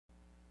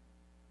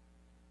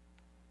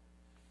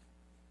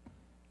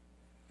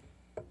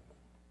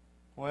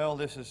Well,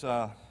 this is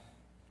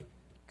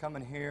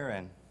coming here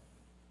and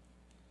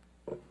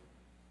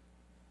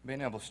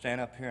being able to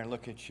stand up here and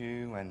look at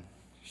you and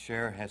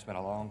share has been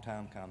a long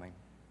time coming.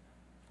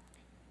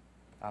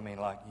 I mean,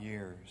 like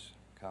years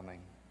coming.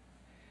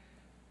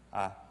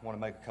 I want to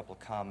make a couple of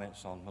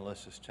comments on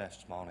Melissa's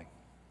testimony,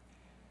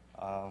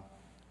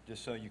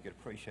 just so you could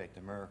appreciate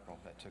the miracle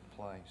that took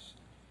place.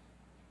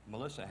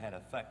 Melissa had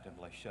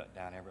effectively shut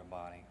down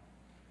everybody.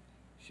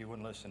 She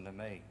wouldn't listen to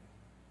me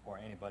or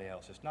anybody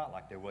else. It's not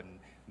like there wasn't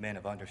men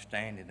of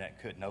understanding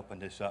that couldn't open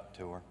this up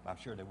to her. I'm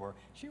sure there were.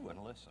 She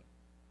wouldn't listen,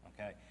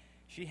 okay?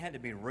 She had to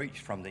be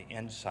reached from the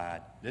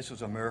inside. This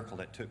was a miracle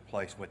that took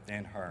place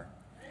within her.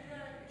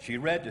 She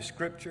read the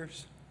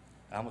scriptures.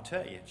 I'm going to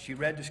tell you, she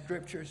read the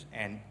scriptures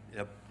and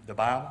the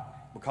Bible,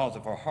 because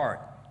of her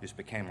heart, just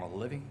became a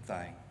living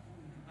thing.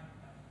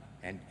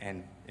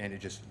 And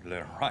it just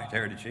led right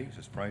there to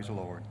Jesus. Praise the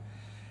Lord.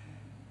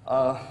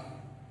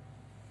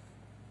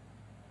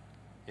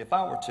 If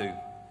I were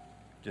to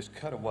just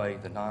cut away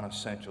the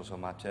non-essentials of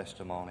my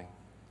testimony,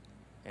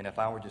 and if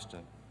I were just to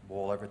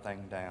boil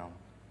everything down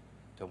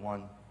to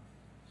one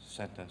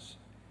sentence,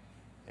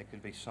 it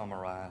could be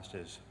summarized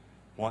as,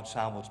 once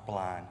I was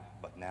blind,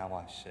 but now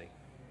I see.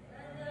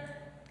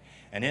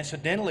 And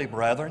incidentally,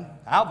 brethren,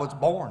 I was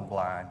born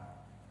blind.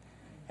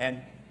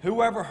 And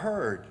whoever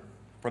heard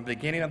from the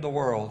beginning of the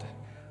world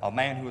a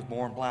man who was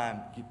born blind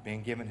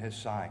being given his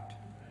sight?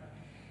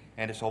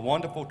 And it's a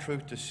wonderful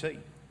truth to see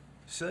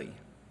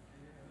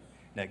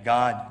that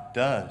God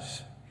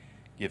does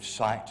give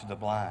sight to the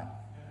blind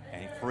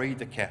and He freed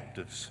the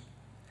captives.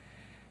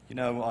 You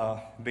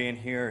know, being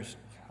here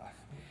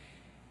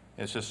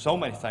it's just so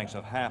many things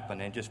have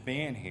happened, and just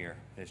being here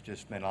has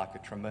just been like a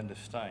tremendous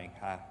thing.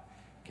 I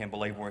can't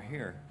believe we're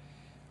here.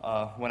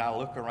 When I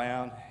look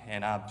around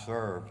and I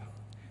observe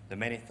the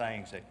many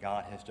things that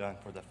God has done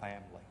for the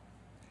family,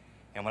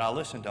 and when I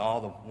listen to all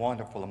the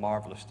wonderful and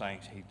marvelous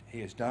things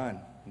He has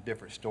done,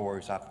 different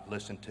stories I've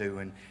listened to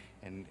and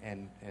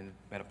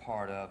been a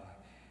part of,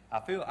 I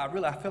feel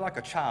like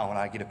a child when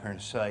I get up here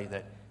and say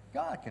that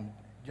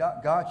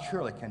God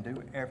surely can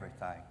do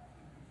everything.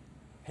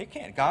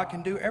 God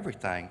can do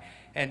everything,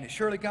 and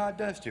surely God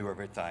does do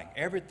everything.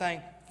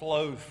 Everything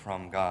flows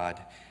from God.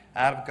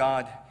 Out of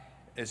God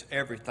is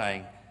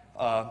everything.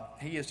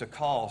 He is the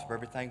cause for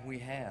everything we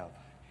have.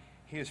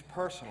 He is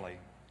personally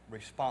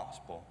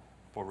responsible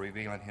for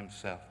revealing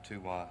Himself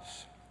to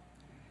us.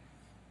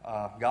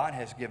 God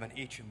has given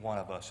each and one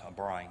of us a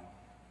brain,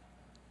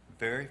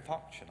 very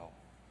functional,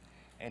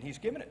 and He's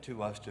given it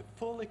to us to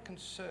fully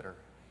consider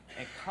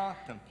and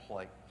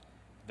contemplate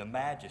the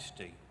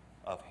majesty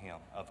of Him,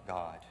 of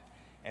God.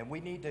 And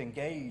we need to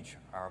engage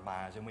our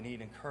minds, and we need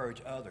to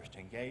encourage others to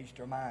engage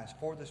their minds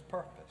for this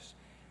purpose,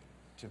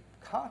 to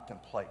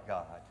contemplate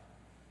God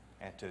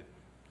and to,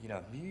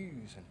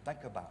 muse and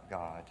think about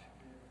God.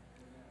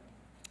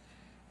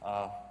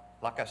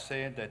 Like I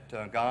said,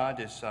 that God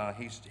is,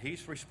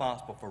 He's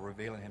responsible for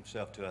revealing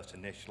Himself to us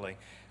initially.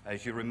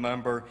 As you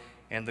remember,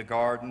 in the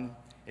garden,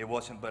 it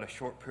wasn't but a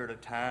short period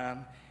of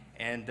time,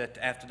 and that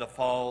after the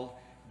fall,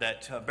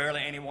 that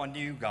barely anyone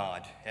knew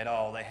God at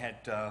all. They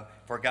had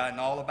forgotten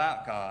all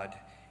about God.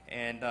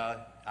 And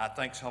I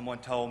think someone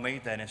told me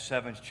that in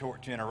 7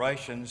 short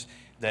generations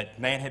that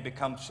man had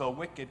become so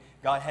wicked,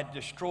 God had to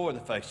destroy the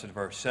face of the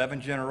earth.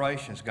 7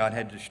 generations, God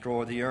had to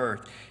destroy the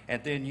earth.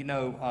 And then,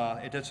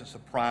 it doesn't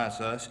surprise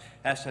us.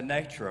 That's the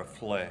nature of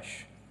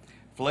flesh.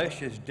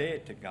 Flesh is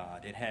dead to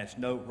God. It has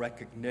no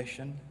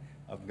recognition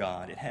of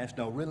God. It has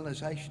no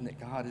realization that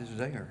God is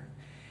there.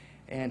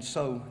 And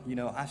so,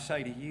 I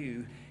say to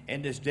you,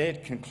 in this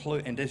dead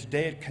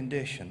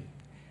condition,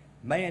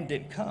 man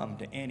didn't come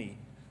to any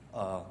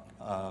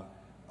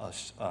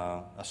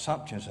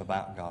assumptions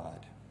about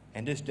God.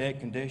 In this dead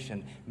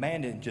condition,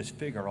 man didn't just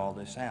figure all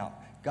this out.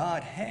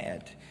 God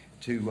had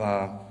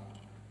to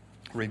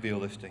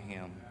reveal this to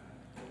him.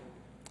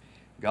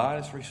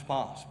 God is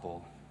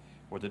responsible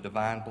for the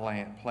divine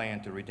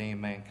plan to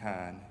redeem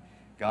mankind.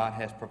 God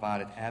has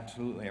provided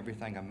absolutely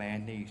everything a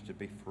man needs to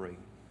be free.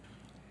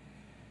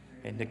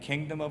 In the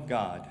kingdom of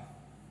God,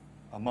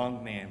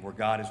 among men, where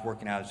God is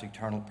working out His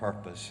eternal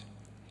purpose,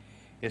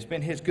 it's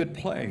been His good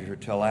pleasure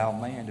to allow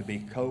man to be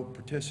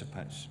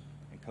co-participants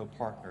and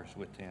co-partners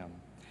with Him.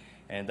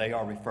 And they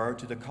are referred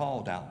to the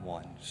called out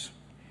ones.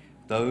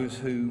 Those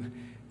who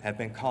have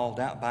been called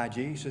out by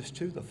Jesus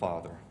to the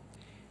Father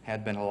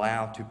had been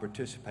allowed to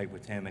participate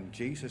with Him. And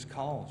Jesus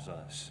calls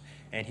us,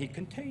 and He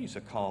continues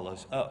to call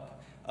us up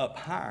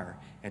higher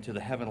into the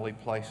heavenly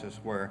places,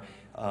 where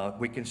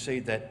we can see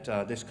that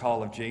this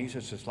call of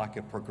Jesus is like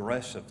a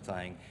progressive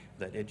thing,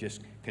 that it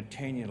just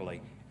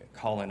continually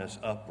calling us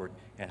upward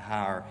and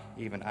higher,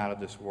 even out of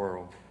this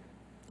world.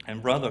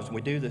 And brothers, we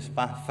do this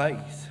by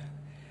faith.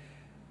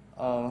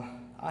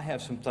 I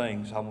have some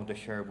things I want to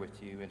share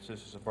with you, and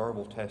this is a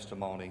verbal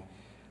testimony.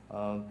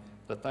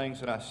 The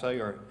things that I say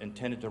are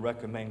intended to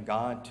recommend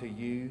God to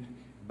you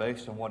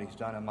based on what He's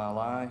done in my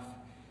life.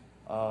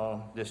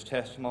 This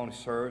testimony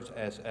serves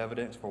as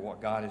evidence for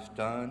what God has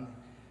done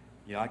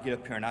You know, I get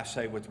up here and I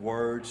say with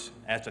words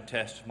as a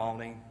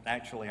testimony,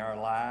 actually our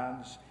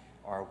lives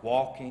are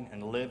walking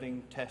and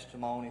living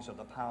testimonies of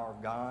the power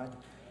of God.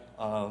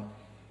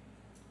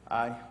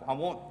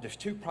 There's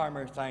two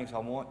primary things I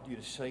want you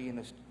to see in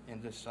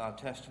this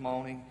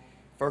testimony.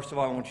 First of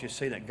all, I want you to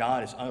see that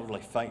God is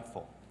utterly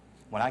faithful.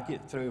 When I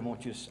get through,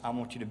 I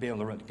want you to be able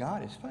to realize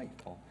God is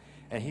faithful.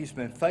 And He's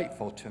been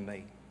faithful to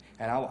me.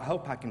 And I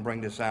hope I can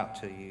bring this out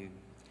to you.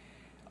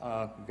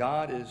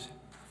 God is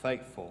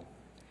faithful.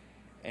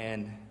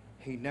 And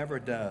He never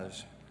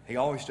does. He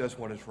always does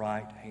what is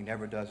right. He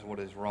never does what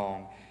is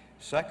wrong.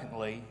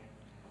 Secondly,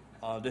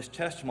 this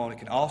testimony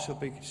can also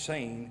be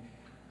seen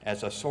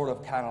as a sort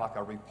of kind of like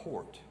a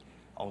report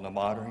on the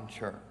modern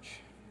church.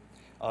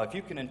 If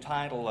you can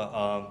entitle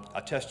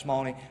a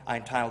testimony, I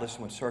entitle this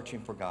one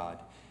Searching for God.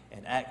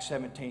 In Acts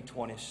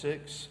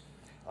 17:26,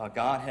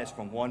 God has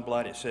from one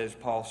blood,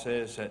 Paul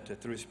says that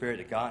through the Spirit,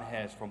 that God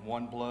has from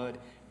one blood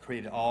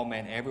created all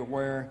men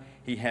everywhere.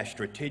 He has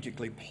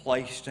strategically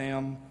placed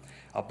them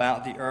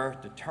about the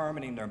earth,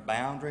 determining their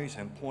boundaries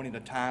and pointing the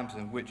times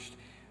in which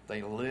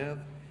they live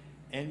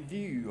in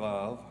view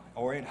of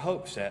or in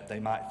hopes that they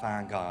might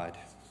find God.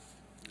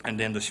 And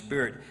then the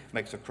Spirit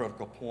makes a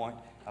critical point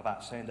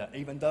about saying that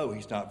even though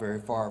He's not very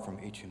far from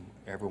each and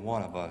every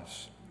one of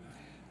us.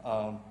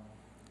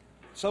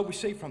 So we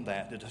see from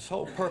that the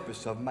sole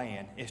purpose of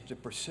man is to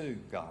pursue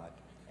God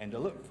and to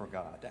look for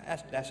God.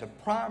 That's a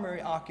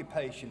primary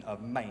occupation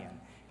of man,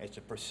 is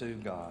to pursue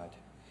God.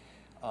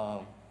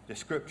 The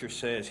Scripture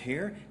says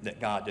here that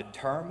God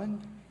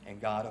determined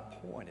and God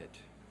appointed.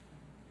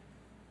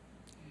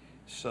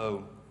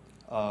 So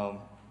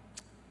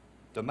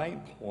the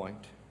main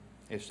point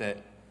is that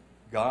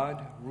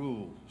God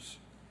rules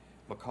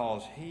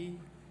because He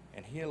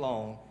and He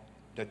alone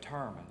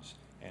determines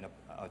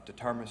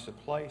the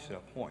place and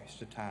appoints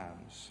the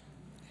times.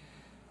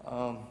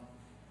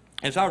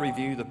 As I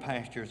review the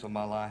past years of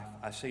my life,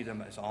 I see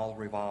them as all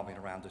revolving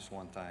around this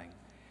one thing.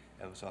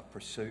 It was a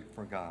pursuit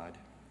for God.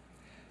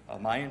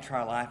 My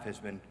entire life has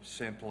been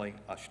simply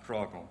a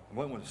struggle. It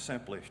wasn't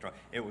simply a struggle.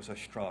 It was a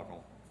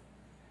struggle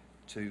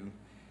to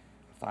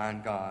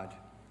find God.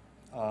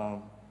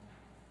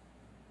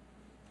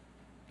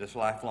 This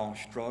lifelong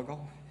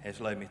struggle has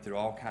led me through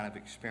all kinds of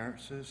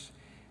experiences,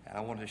 and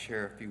I wanted to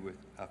share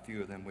a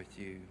few of them with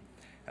you.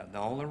 The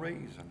only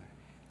reason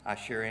I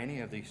share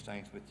any of these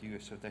things with you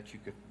is so that you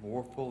could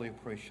more fully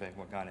appreciate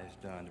what God has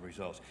done, the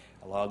results.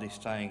 A lot of these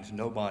things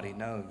nobody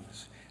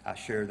knows. I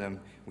share them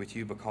with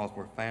you because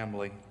we're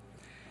family.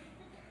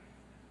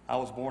 I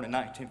was born in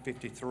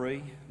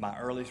 1953. My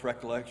earliest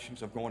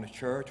recollections of going to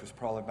church was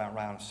probably about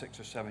around 6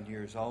 or 7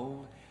 years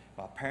old.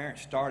 My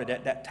parents started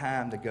at that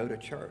time to go to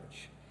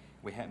church.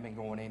 We hadn't been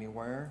going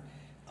anywhere.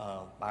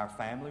 Our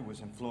family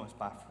was influenced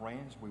by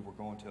friends. We were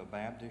going to a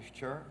Baptist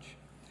church.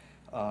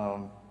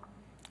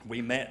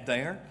 We met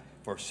there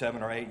for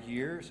 7 or 8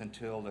 years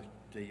until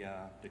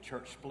the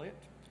church split.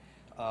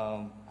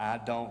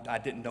 I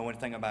didn't know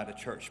anything about the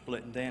church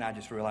splitting then. I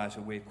just realized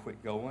that we had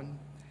quit going.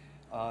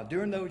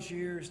 During those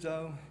years,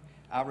 though,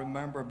 I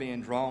remember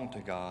being drawn to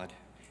God.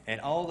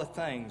 And all the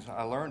things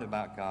I learned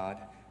about God,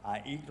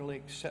 I eagerly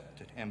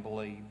accepted and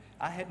believed.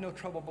 I had no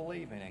trouble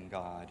believing in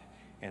God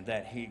and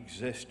that He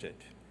existed.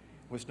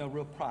 There was no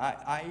real pride.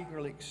 I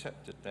eagerly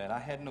accepted that. I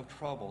had no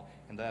trouble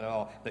in that at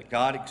all. That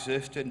God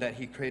existed and that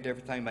He created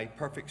everything made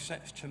perfect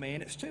sense to me,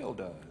 and it still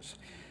does.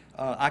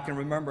 I can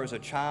remember as a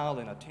child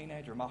and a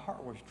teenager, my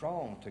heart was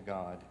drawn to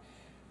God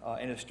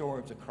in the story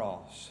of the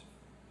cross.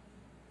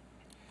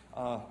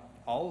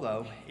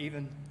 Although,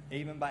 even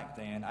back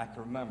then, I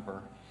can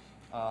remember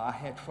I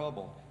had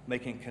trouble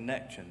making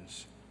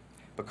connections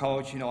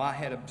because, I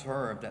had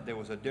observed that there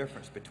was a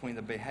difference between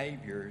the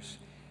behaviors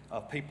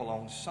of people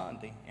on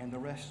Sunday and the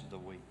rest of the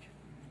week.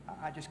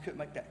 I just couldn't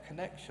make that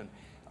connection.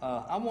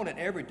 I wanted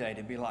every day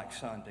to be like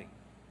Sunday.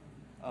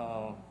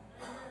 I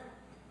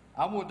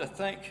wanted to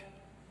think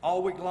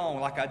all week long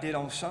like I did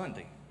on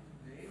Sunday.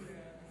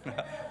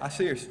 I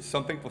see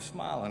some people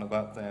smiling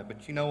about that,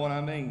 but you know what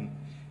I mean.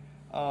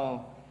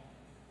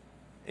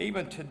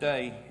 Even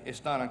today,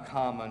 it's not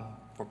uncommon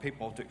for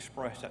people to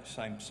express that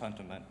same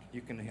sentiment.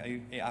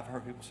 I've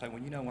heard people say, well,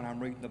 when I'm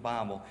reading the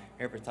Bible,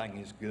 everything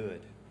is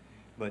good.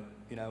 But,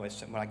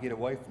 when I get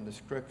away from the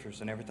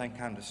Scriptures and everything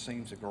kind of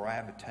seems to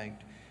gravitate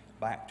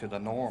back to the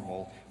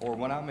normal. Or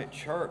when I'm at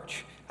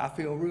church, I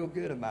feel real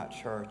good about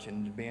church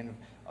and being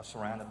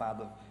surrounded by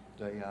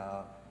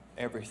the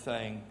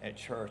everything at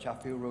church. I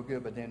feel real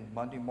good. But then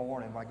Monday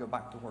morning, when I go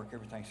back to work,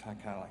 everything's kind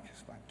of like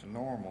it's back to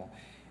normal.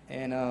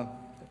 And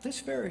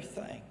this very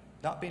thing,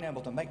 not being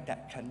able to make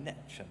that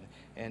connection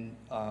and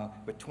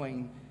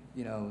between,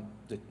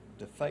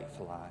 the faith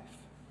life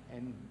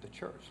and the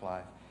church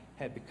life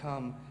had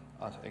become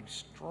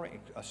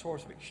a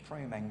source of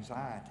extreme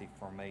anxiety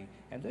for me,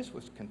 and this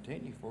was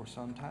continued for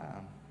some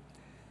time.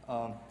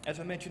 As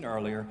I mentioned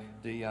earlier,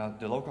 the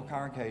local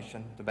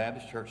congregation, the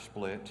Baptist church,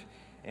 split,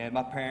 and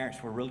my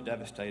parents were really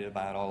devastated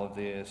about all of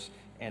this,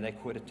 and they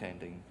quit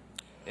attending.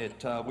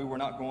 We were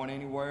not going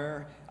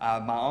anywhere.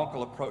 My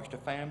uncle approached a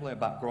family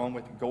about going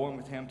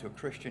with him to a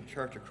Christian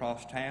church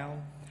across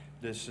town.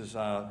 This is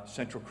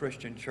Central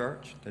Christian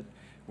Church that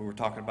we were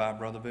talking about,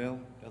 Brother Bill,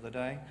 the other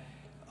day.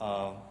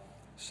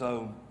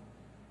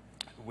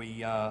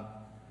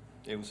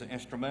 It was an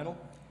instrumental.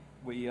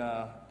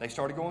 They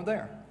started going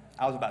there.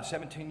 I was about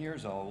 17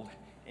 years old,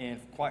 and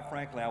quite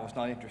frankly, I was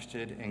not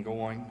interested in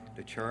going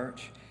to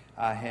church.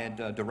 I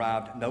had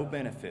derived no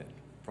benefit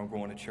from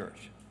going to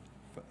church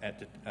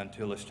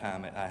until this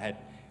time. I had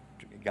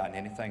gotten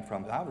anything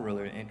from it. I was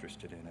really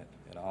interested in it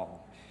at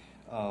all.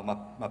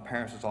 My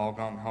parents was all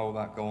gung-ho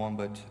about going,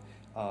 but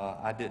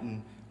I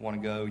didn't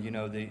want to go. You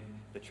know, the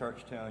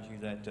church tells you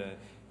that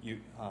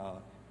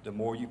the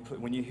more you put,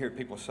 when you hear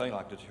people say,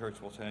 like the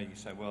church will tell you,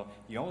 say, well,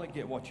 you only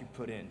get what you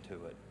put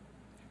into it,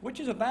 which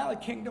is a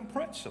valid kingdom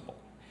principle.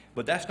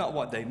 But that's not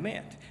what they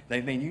meant.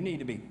 They mean you need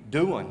to be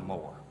doing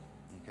more,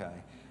 okay?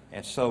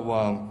 And so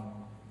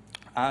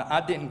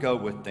I didn't go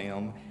with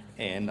them,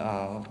 and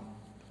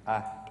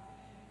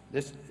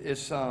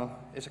it's a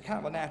kind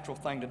of a natural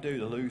thing to do,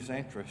 to lose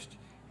interest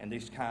in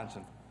these kinds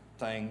of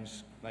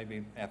things.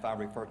 Maybe if I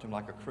refer to them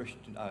like a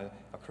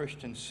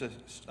Christian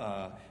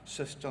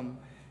system,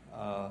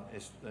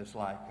 it's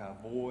like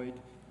void,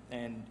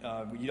 and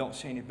you don't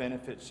see any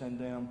benefits in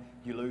them.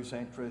 You lose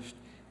interest.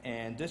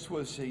 And this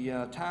was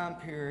the time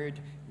period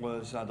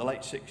was the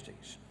late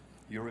 60s.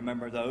 You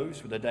remember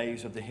those were the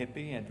days of the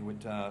hippie, and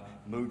would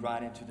move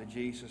right into the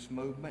Jesus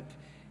movement.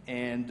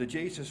 And the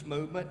Jesus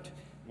movement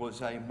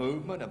was a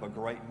movement of a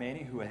great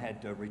many who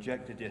had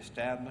rejected the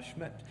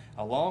establishment.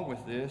 Along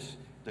with this,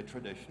 the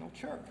traditional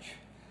church,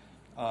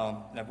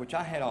 which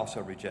I had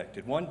also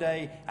rejected. One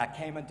day, I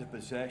came into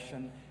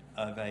possession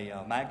of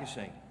a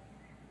magazine.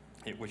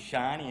 It was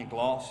shiny and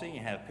glossy and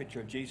had a picture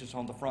of Jesus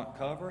on the front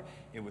cover.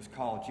 It was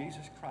called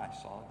Jesus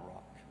Christ, Solid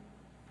Rock.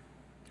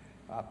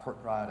 I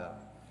perked right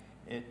up.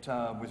 It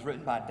was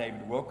written by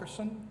David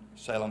Wilkerson,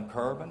 Salem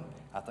Curbin.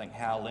 I think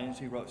Hal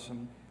Lindsey wrote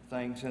some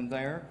things in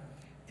there.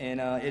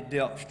 And it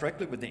dealt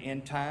strictly with the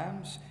end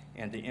times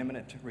and the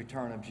imminent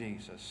return of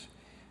Jesus.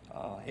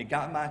 It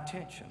got my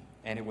attention,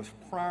 and it was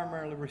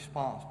primarily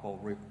responsible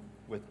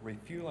with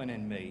refueling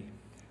in me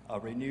a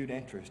renewed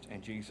interest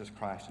in Jesus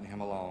Christ and Him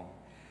alone.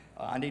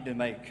 I need to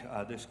make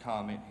this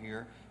comment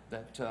here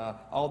that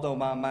although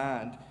my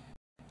mind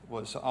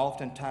was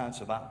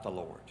oftentimes about the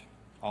Lord,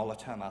 all the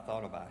time I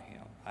thought about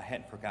Him, I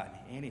hadn't forgotten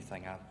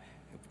anything I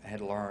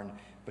had learned,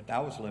 but I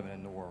was living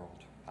in the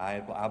world.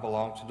 I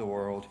belonged to the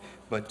world,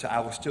 but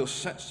I was still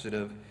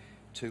sensitive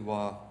to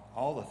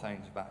all the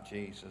things about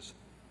Jesus.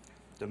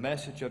 The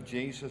message of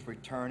Jesus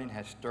returning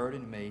has stirred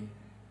in me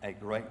a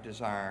great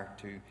desire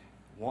to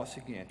once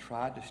again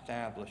try to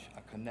establish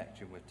a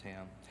connection with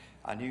Him.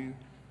 I knew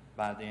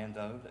by then,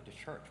 though, that the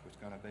church was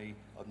going to be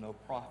of no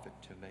profit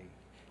to me.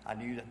 I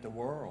knew that the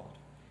world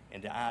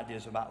and the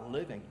ideas about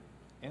living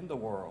in the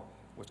world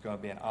was going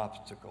to be an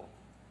obstacle.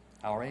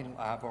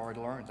 I've already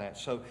learned that.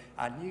 So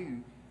I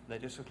knew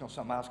that this was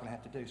something I was going to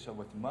have to do. So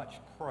with much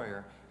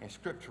prayer and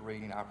scripture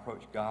reading, I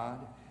approached God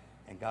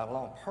and God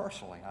alone.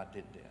 Personally, I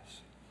did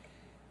this.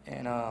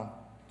 And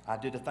I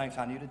did the things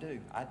I knew to do.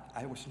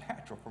 It was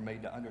natural for me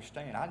to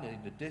understand I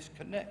needed to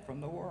disconnect from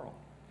the world.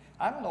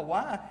 I don't know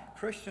why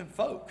Christian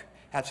folk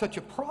had such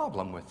a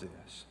problem with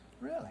this,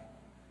 really.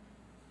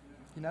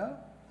 You know?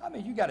 I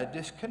mean, you got to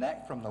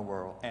disconnect from the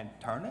world and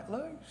turn it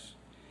loose.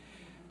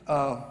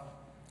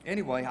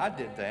 Anyway, I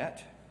did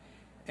that.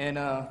 And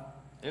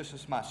this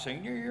was my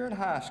senior year in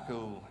high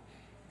school.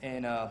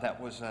 And that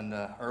was in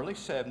the early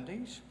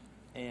 70s.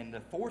 And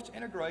the forced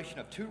integration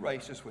of two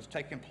races was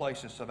taking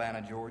place in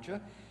Savannah,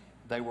 Georgia.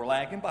 They were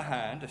lagging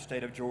behind. The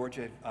state of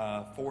Georgia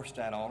forced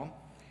that on them.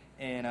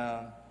 And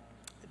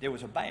it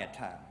was a bad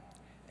time.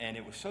 And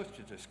it was such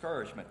a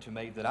discouragement to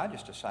me that I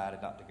just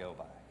decided not to go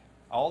back.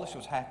 All this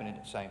was happening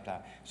at the same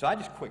time. So I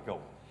just quit going.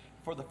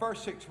 For the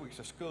first 6 weeks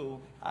of school,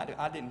 I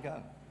didn't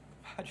go.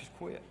 I just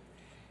quit.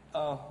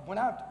 When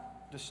I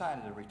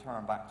decided to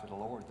return back to the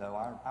Lord, though,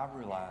 I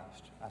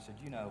realized, I said,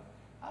 you know,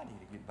 I need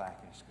to get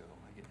back in school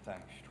and get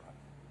things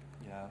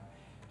straight, you know.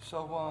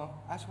 So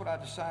that's what I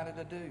decided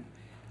to do.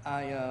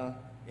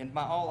 In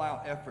my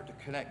all-out effort to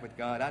connect with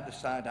God, I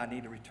decided I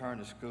need to return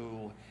to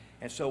school.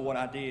 And so what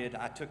I did,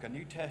 I took a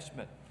New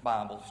Testament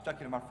Bible, stuck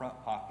it in my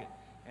front pocket,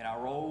 and I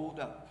rolled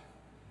up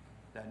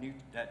that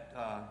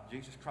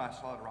Jesus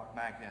Christ Solid Rock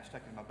magazine. I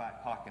stuck it in my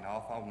back pocket, and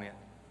off I went.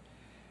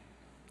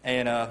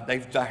 And you're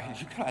going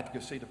to have to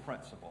go see the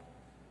principal.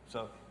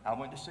 So I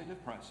went to see the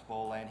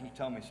principal, and he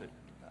told me, he said,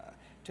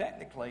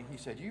 technically, he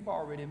said, you've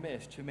already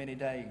missed too many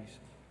days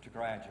to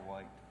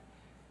graduate.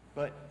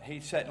 But he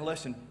sat and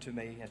listened to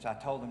me as I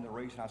told him the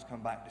reason I was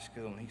coming back to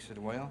school. And he said,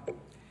 well,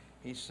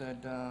 he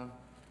said,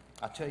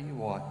 I'll tell you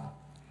what.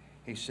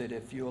 He said,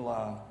 if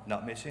you'll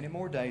not miss any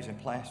more days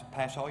and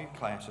pass all your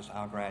classes,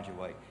 I'll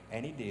graduate.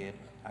 And he did.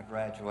 I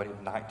graduated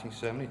in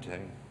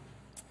 1972.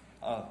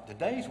 The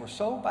days were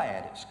so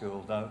bad at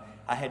school, though,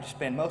 I had to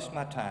spend most of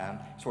my time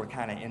sort of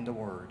kind of in the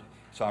Word.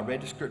 So I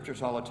read the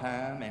Scriptures all the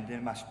time, and then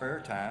in my spare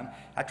time,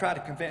 I tried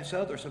to convince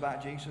others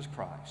about Jesus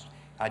Christ.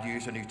 I'd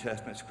use the New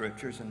Testament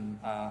scriptures in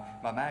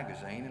my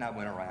magazine, and I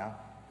went around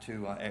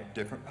to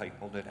different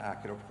people that I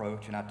could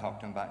approach, and I talked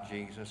to them about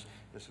Jesus.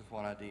 This is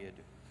what I did.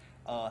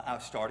 I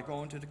started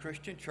going to the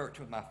Christian church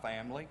with my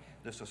family.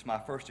 This was my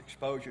first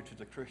exposure to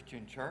the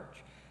Christian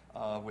church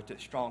with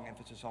its strong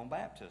emphasis on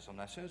baptism.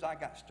 As soon as I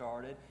got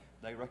started,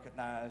 they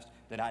recognized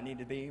that I needed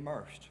to be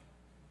immersed,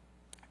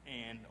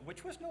 and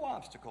which was no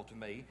obstacle to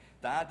me.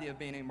 The idea of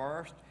being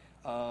immersed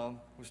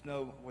was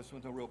no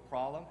real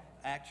problem.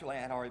 Actually, I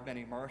had already been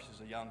immersed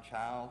as a young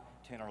child,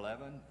 10 or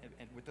 11,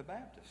 with the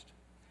Baptist.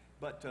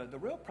 But the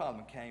real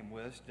problem came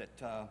was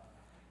that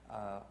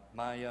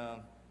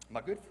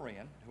my good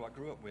friend, who I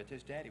grew up with,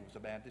 his daddy was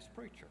a Baptist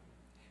preacher.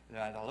 And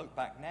as I look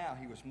back now,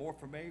 he was more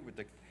familiar with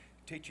the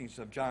teachings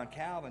of John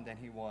Calvin than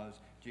he was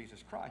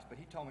Jesus Christ. But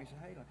he told me, he said,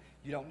 hey,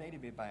 you don't need to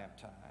be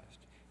baptized.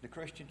 The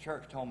Christian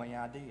church told me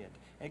I did.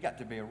 It got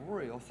to be a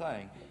real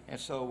thing. And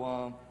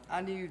so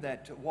I knew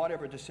that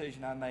whatever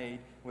decision I made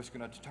was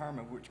going to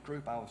determine which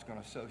group I was going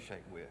to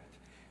associate with.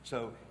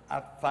 So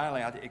I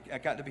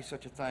got to be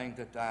such a thing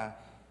that I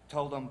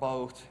told them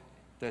both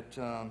that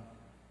I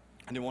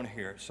didn't want to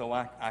hear it. So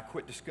I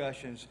quit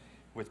discussions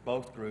with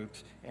both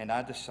groups, and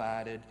I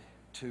decided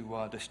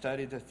to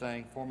study the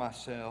thing for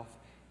myself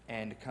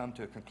and to come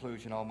to a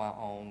conclusion on my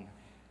own.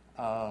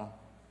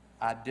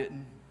 I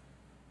didn't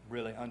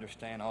really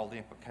understand all the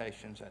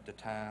implications at the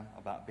time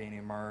about being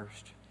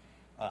immersed.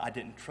 I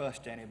didn't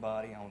trust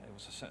anybody. It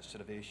was a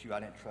sensitive issue.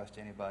 I didn't trust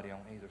anybody on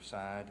either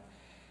side.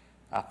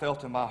 I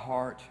felt in my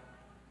heart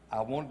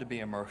I wanted to be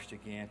immersed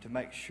again to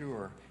make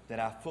sure that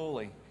I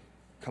fully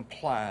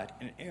complied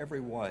in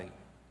every way.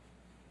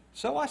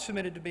 So I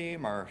submitted to be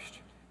immersed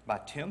by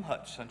Tim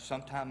Hudson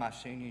sometime my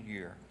senior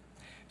year.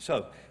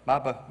 So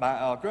my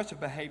aggressive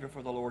behavior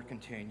for the Lord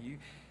continued,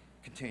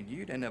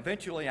 and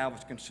eventually I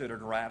was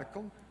considered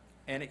radical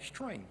and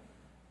extreme,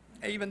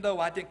 even though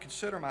I didn't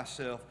consider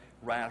myself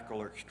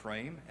radical or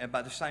extreme. And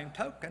by the same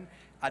token,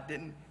 I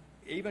didn't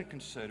even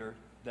consider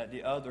that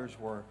the others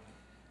were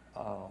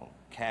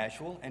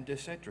casual and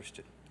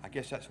disinterested. I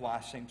guess that's why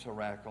I seem so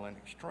radical and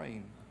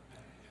extreme.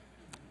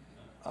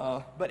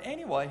 But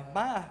anyway,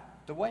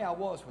 the way I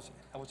was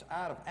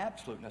out of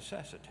absolute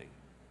necessity.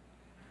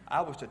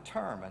 I was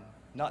determined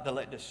not to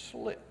let this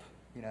slip,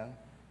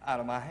 out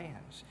of my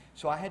hands.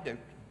 So I had to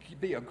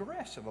be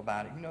aggressive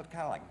about it, kind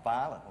of like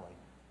violently,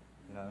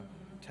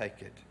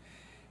 take it.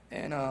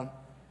 And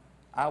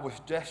I was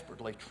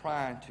desperately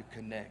trying to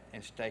connect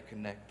and stay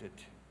connected.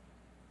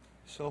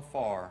 So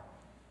far,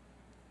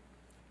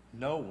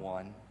 no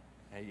one,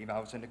 I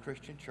was in the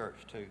Christian church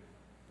too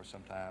for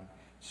some time,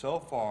 so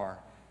far,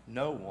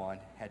 no one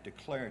had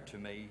declared to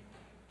me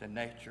the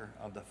nature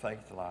of the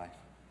faith life.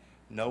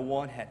 No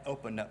one had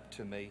opened up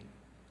to me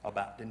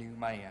about the new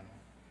man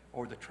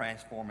or the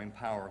transforming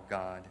power of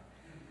God.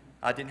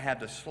 I didn't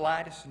have the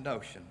slightest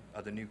notion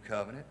of the new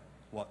covenant,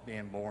 what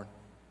being born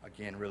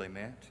again really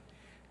meant.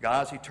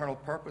 God's eternal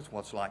purpose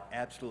was like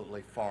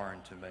absolutely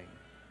foreign to me.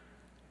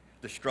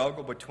 The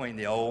struggle between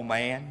the old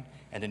man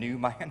and the new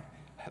man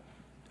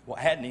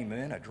hadn't even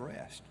been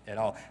addressed at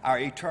all. Our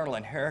eternal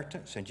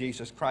inheritance in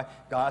Jesus Christ,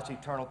 God's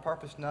eternal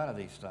purpose, none of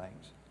these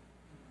things.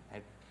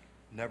 I'd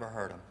never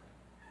heard them.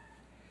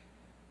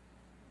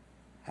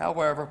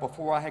 However,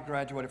 before I had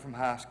graduated from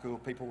high school,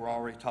 people were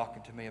already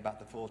talking to me about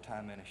the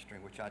full-time ministry,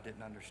 which I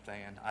didn't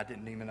understand. I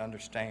didn't even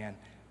understand.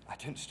 I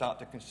didn't stop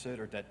to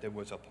consider that there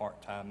was a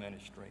part-time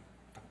ministry.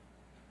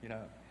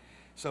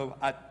 So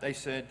they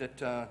said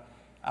that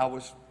I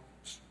was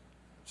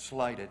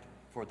slated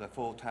for the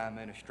full-time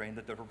ministry, and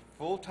that the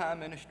full-time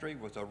ministry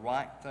was the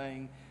right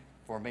thing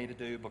for me to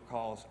do,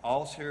 because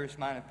all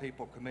serious-minded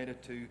people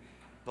committed to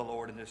the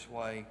Lord in this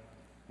way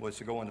was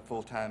to go into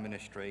full-time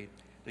ministry.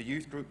 The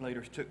youth group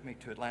leaders took me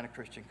to Atlanta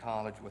Christian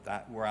College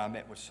where I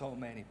met with so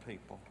many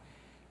people.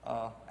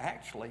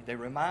 Actually, they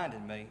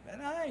reminded me,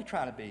 and I ain't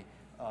trying to be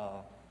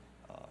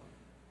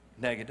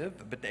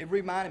negative, but they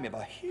reminded me of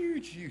a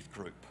huge youth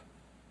group,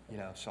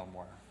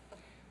 somewhere.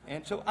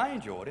 And so I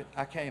enjoyed it.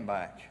 I came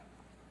back.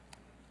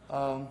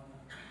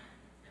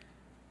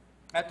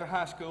 After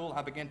high school,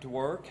 I began to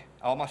work.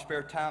 All my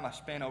spare time I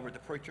spent over at the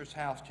preacher's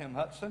house, Tim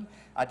Hudson.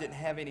 I didn't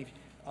have any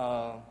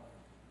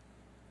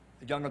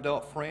young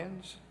adult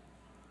friends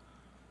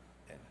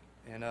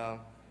and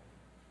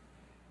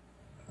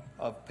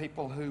of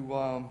people who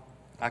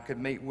I could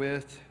meet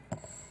with.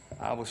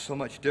 I was so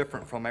much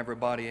different from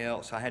everybody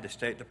else. I had to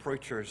stay at the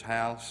preacher's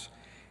house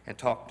and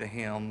talk to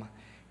him.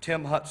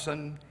 Tim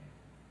Hudson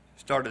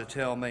started to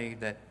tell me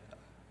that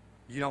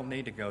you don't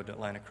need to go to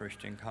Atlanta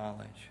Christian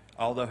College.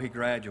 Although he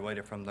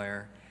graduated from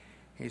there,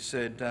 he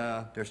said,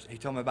 he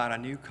told me about a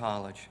new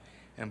college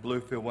in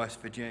Bluefield,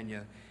 West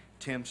Virginia.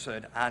 Tim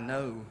said, I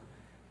know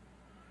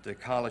the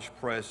college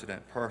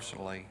president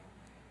personally,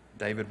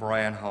 David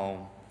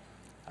Branholm.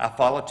 I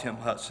followed Tim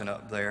Hudson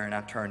up there, and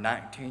I turned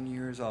 19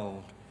 years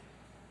old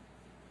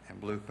in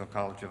Bluefield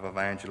College of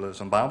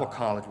Evangelism. Bible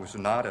college was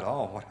not at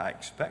all what I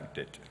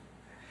expected.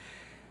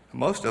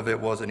 Most of it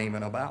wasn't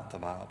even about the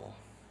Bible.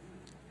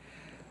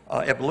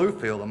 At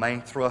Bluefield, the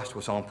main thrust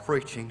was on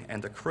preaching,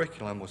 and the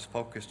curriculum was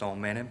focused on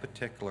men in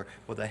particular,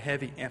 with a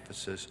heavy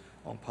emphasis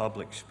on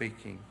public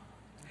speaking.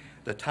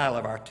 The title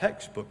of our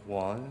textbook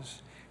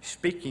was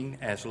Speaking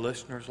as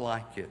Listeners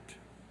Like It,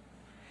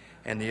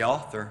 and the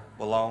author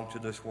belonged to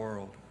this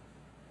world.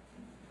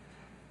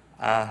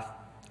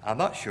 I'm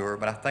not sure,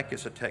 but I think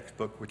it's a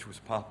textbook which was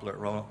popular at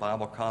Roanoke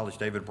Bible College.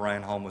 David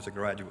Branholm was a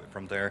graduate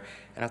from there,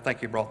 and I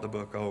think he brought the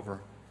book over.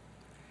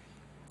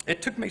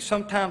 It took me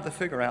some time to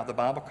figure out the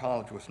Bible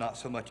College was not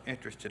so much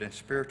interested in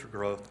spiritual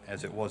growth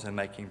as it was in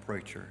making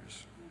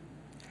preachers.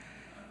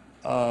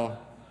 I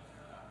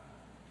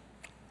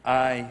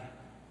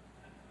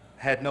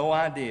had no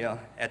idea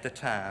at the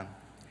time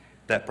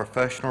that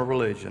professional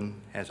religion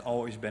has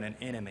always been an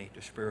enemy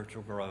to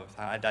spiritual growth.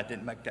 I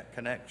didn't make that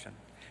connection.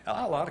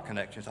 A lot of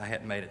connections I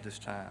hadn't made at this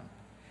time.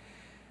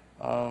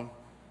 I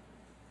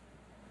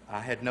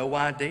had no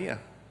idea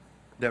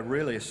that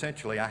really,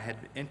 essentially, I had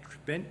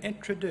been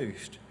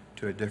introduced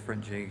to a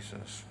different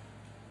Jesus.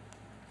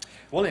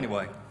 Well,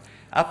 anyway,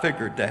 I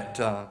figured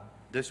that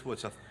this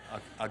was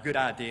a good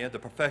idea, the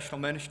professional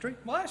ministry.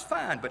 Well, that's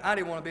fine, but I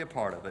didn't want to be a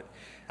part of it.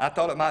 I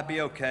thought it might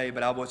be okay,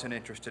 but I wasn't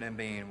interested in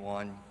being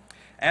one.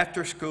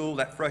 After school,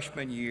 that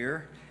freshman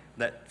year,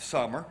 that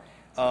summer,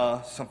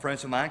 some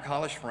friends of mine,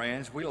 college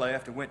friends, we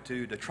left and went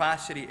to the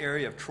Tri-City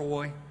area of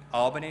Troy,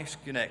 Albany,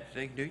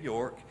 Schenectady, New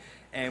York,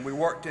 and we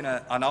worked in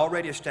an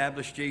already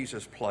established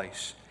Jesus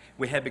place.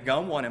 We had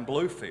begun one in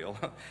Bluefield,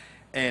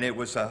 and it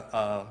was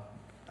I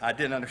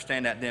didn't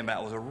understand that then, but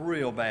it was a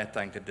real bad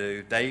thing to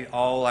do.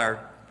 All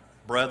our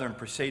brethren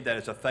perceived that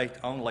as a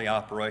faith-only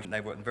operation.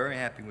 They weren't very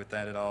happy with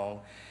that at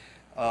all.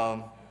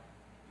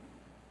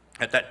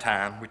 At that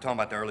time, we're talking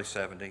about the early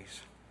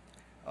 70s.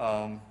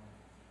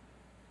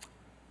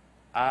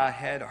 I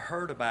had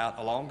heard about,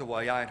 along the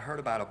way, I had heard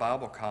about a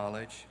Bible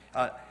college.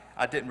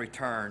 I didn't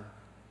return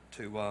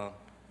to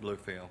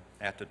Bluefield.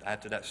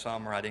 After that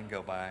summer, I didn't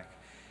go back.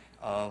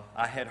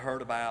 I had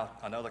heard about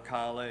another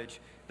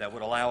college that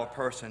would allow a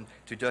person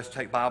to just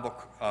take Bible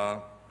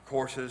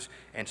courses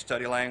and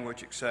study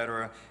language,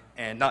 etc.,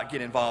 and not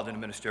get involved in a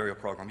ministerial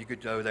program. You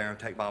could go there and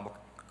take Bible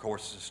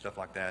courses and stuff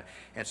like that.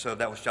 And so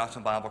that was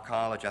Johnson Bible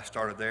College. I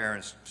started there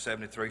in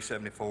 73,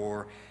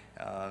 74,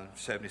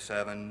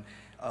 77.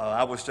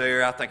 I was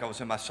there, I think I was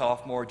in my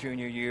sophomore,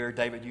 junior year.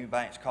 David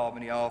Eubanks called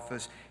me in the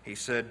office. He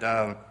said,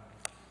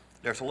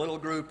 there's a little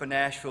group in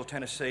Nashville,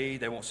 Tennessee.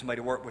 They want somebody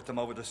to work with them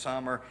over the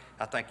summer.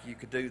 I think you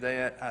could do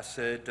that. I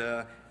said,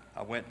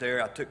 I went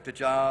there, I took the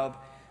job.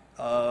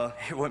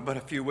 It wasn't but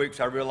a few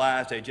weeks, I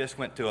realized they just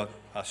went through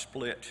a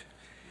split.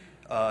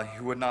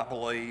 You would not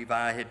believe.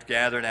 I had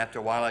gathered, after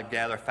a while I'd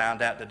gathered,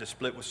 found out that the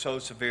split was so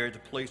severe, the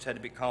police had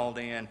to be called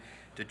in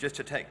to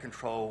take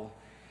control.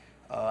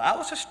 I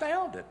was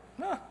astounded.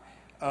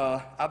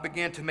 I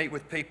began to meet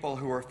with people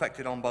who were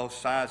affected on both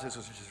sides. This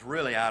was just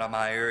really out of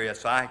my area,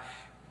 so I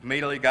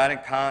immediately got in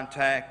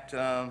contact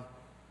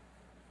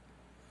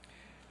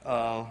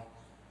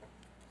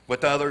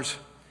with others.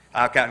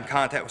 I got in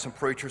contact with some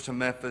preachers in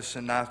Memphis,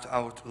 and I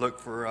would look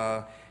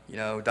for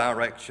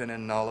direction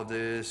and all of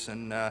this.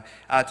 And I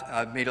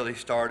immediately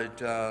started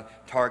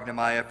targeting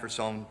my efforts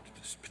on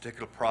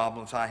particular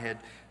problems I had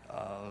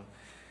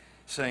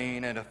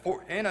seen. And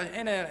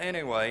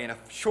anyway, in a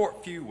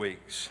short few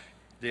weeks,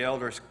 the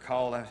elders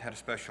called and had a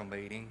special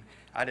meeting.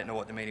 I didn't know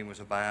what the meeting was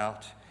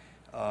about.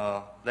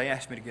 They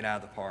asked me to get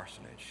out of the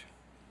parsonage.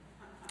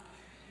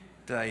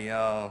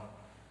 I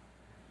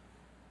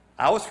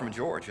was from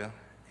Georgia,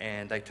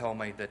 and they told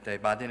me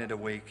that by the end of the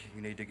week,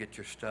 you need to get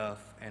your stuff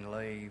and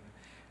leave.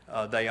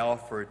 They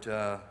offered,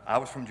 I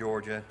was from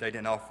Georgia. They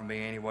didn't offer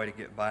me any way to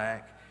get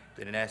back.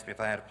 They didn't ask me if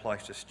I had a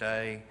place to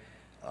stay.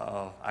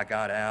 I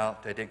got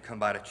out. They didn't come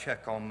by to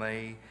check on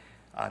me.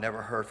 I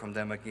never heard from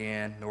them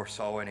again, nor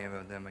saw any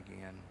of them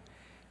again.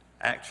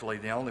 Actually,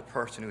 the only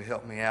person who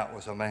helped me out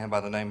was a man by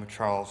the name of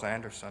Charles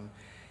Anderson.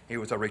 He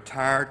was a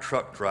retired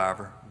truck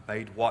driver,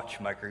 made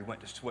watchmaker. He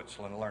went to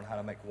Switzerland to learn how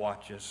to make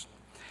watches.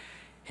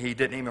 He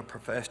didn't even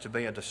profess to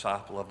be a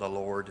disciple of the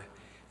Lord.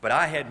 But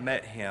I had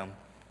met him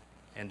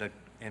in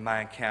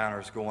my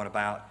encounters going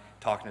about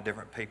talking to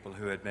different people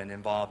who had been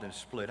involved in a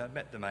split. I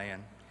met the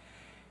man.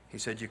 He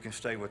said, "You can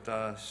stay with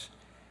us."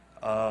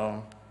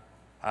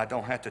 I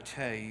don't have to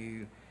tell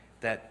you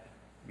that,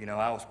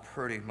 I was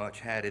pretty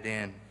much had it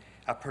in.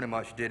 I pretty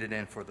much did it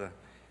in for the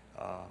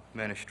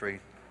ministry.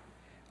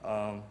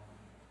 The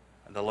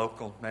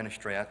local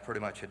ministry, I pretty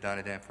much had done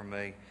it in for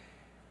me.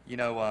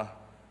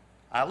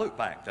 I look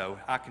back, though,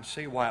 I can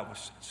see why it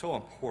was so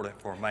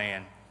important for a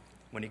man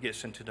when he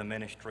gets into the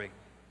ministry,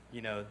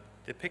 to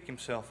pick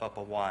himself up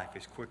a wife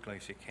as quickly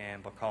as he can,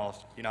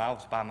 because, I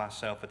was by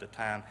myself at the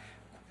time.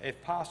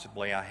 If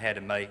possibly I had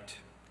a mate,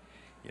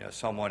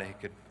 someone who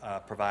could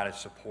provide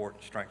support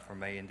and strength for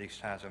me in these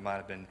times, I might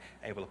have been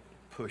able to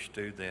push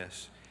through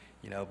this,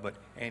 But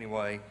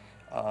anyway,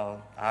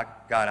 I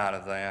got out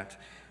of that.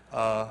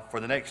 For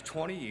the next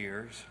 20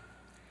 years,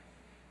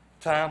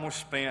 time was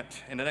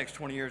spent, in the next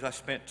 20 years, I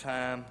spent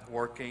time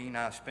working.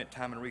 I spent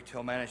time in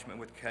retail management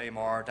with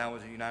Kmart. I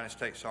was in the United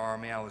States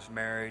Army. I was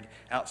married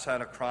outside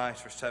of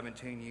Christ for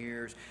 17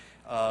 years.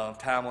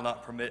 Time will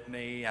not permit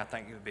me. I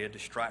think it would be a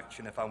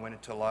distraction if I went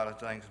into a lot of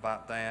things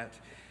about that.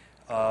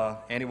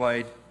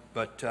 Anyway,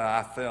 but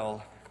I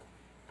fell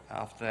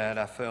off that.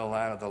 I fell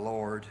out of the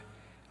Lord.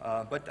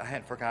 But I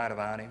hadn't forgot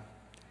about Him.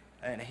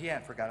 And He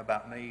hadn't forgot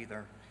about me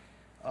either.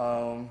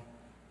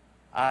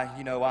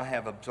 I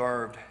have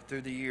observed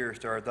through the years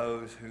there are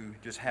those who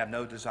just have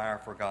no desire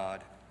for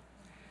God.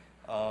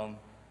 I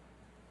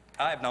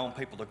have known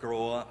people to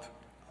grow up,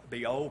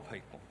 be old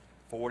people,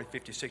 40,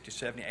 50, 60,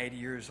 70, 80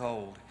 years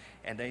old,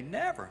 and they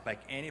never make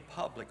any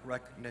public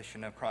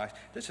recognition of Christ.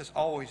 This has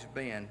always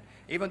been,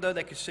 even though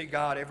they could see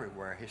God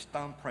everywhere, His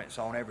thumbprints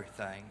on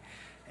everything,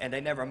 and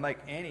they never make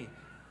any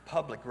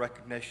public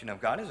recognition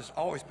of God. This has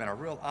always been a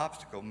real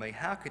obstacle to me.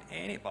 How could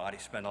anybody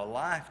spend a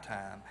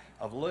lifetime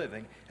of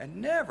living and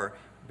never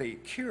be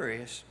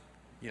curious,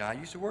 I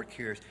use the word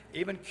curious,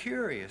 even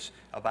curious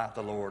about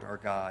the Lord or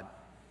God?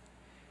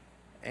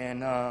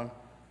 And the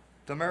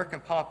American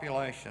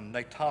population,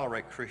 they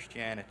tolerate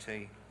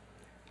Christianity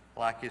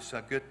like it's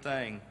a good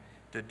thing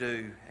to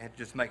do. It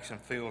just makes them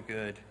feel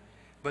good.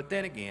 But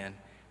then again,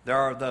 there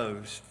are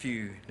those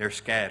few, they're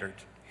scattered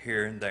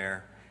here and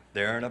there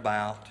and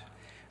about.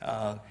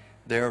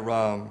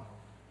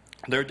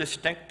 They're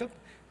distinctive.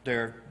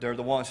 They're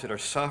the ones that are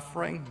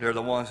suffering. They're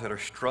the ones that are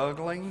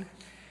struggling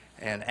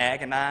and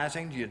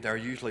agonizing. They're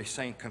usually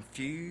seen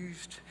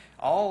confused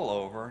all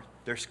over.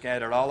 They're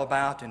scattered all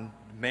about in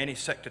many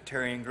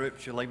sectarian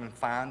groups. You'll even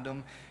find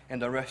them in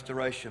the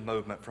Restoration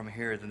movement from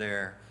here to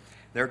there.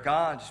 They're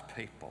God's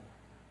people.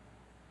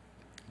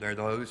 They're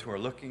those who are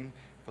looking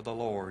for the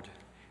Lord,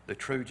 the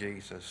true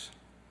Jesus.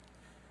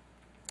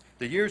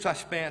 The years I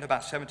spent,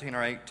 about 17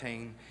 or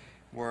 18,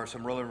 were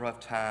some really rough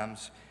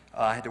times.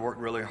 I had to work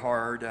really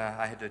hard.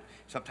 I had to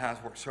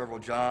sometimes work several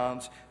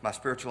jobs. My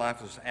spiritual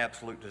life was an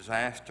absolute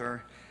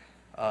disaster.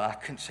 I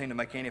couldn't seem to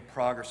make any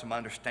progress in my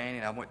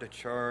understanding. I went to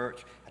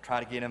church. I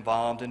tried to get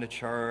involved in the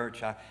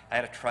church. I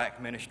had a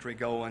tract ministry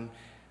going,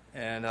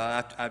 and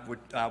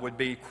I would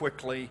be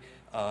quickly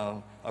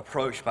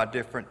approached by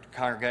different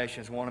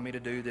congregations wanting me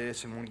to do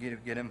this and wanting to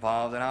get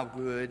involved, and I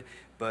would,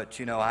 but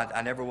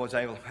I never was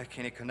able to make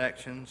any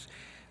connections,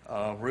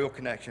 real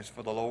connections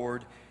for the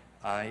Lord.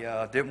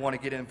 I didn't want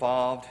to get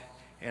involved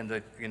in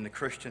the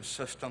Christian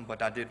system,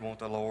 but I did want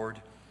the Lord.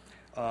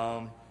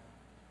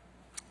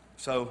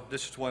 So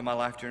this is the way my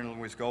life journey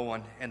was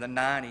going. In the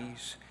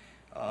 90s,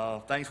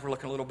 things were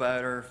looking a little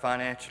better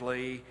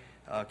financially.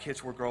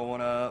 Kids were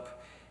growing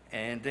up.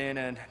 And then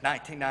in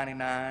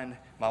 1999,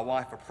 my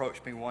wife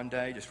approached me one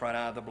day, just right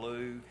out of the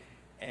blue,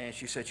 and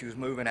she said she was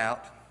moving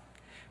out.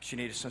 She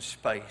needed some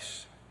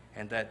space,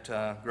 and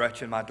that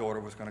Gretchen, my daughter,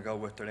 was going to go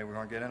with her. They were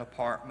going to get an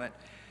apartment.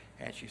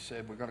 And she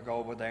said, we're going to go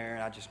over there,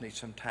 and I just need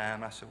some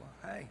time. I said,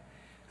 well, hey.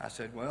 I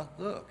said, well,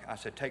 look. I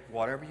said, take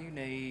whatever you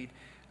need.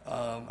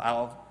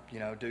 I'll,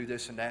 do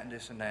this and that and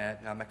this and that.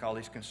 And I make all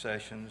these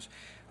concessions.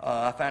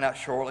 I found out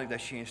shortly that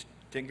she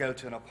didn't go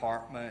to an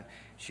apartment.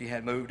 She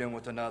had moved in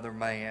with another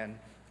man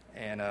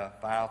and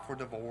filed for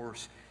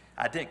divorce.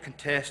 I didn't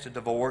contest the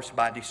divorce.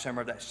 By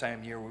December of that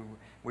same year,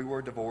 we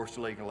were divorced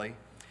legally.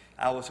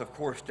 I was, of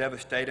course,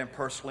 devastated and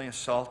personally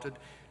insulted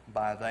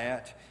by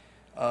that.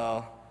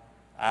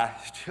 I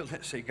still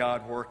didn't see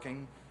God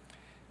working.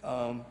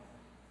 I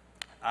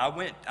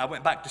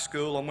went back to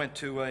school. I went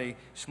to a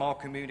small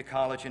community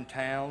college in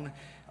town.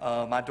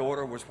 My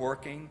daughter was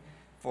working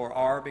for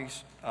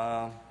Arby's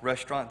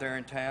restaurant there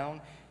in town,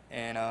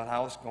 and I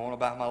was going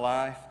about my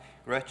life.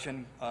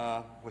 Gretchen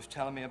was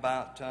telling me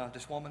about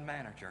this woman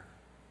manager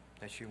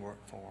that she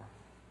worked for.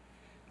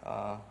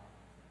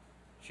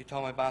 She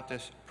told me about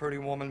this pretty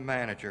woman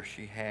manager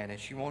she had, and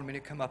she wanted me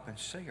to come up and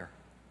see her.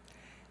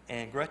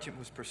 And Gretchen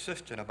was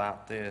persistent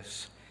about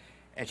this,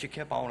 and she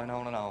kept on and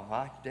on and on.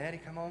 Why, Daddy,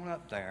 come on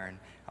up there, and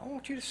I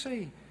want you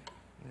to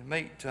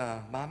meet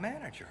my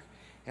manager.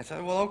 And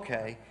so, well,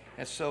 okay.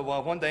 And so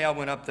one day I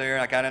went up there,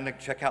 I got in the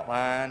checkout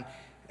line,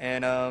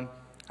 and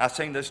I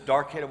seen this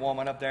dark-headed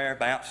woman up there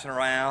bouncing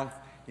around,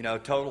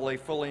 totally,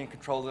 fully in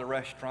control of the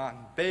restaurant.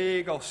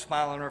 Big old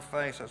smile on her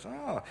face. I said,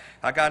 oh.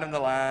 I got in the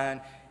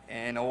line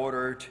and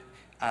ordered.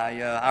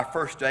 Our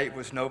first date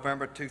was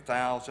November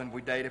 2000.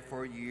 We dated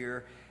for a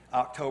year.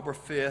 October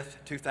 5th,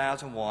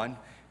 2001,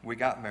 we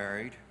got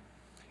married.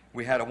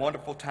 We had a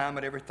wonderful time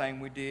at everything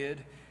we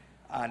did.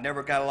 I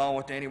never got along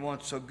with anyone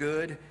so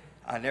good.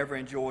 I never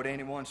enjoyed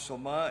anyone so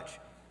much.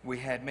 We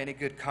had many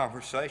good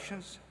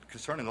conversations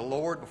concerning the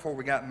Lord before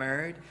we got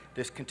married.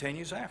 This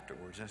continues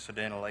afterwards,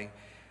 incidentally.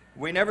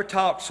 We never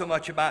talked so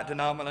much about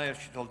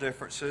denominational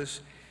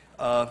differences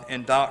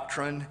in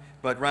doctrine,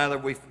 but rather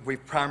we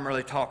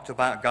primarily talked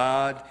about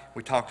God.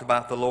 We talked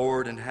about the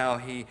Lord and how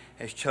He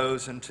has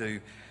chosen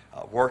to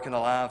work in the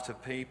lives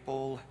of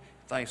people,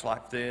 things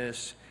like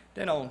this.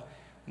 Then on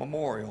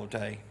Memorial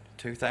Day,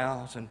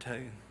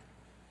 2002,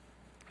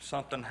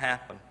 something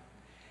happened.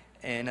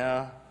 And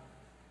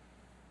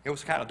it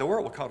was kind of, the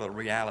world would call it a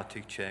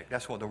reality check.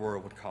 That's what the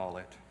world would call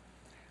it.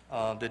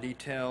 The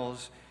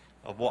details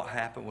of what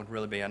happened would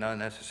really be an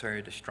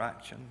unnecessary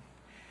distraction.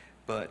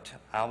 But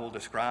I will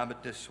describe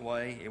it this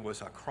way. It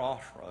was a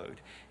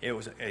crossroad. It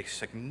was a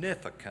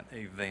significant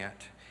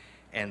event.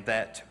 And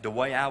that the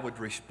way I would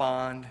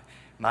respond,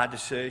 my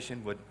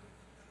decision would,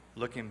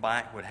 looking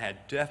back, would have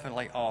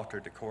definitely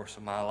altered the course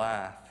of my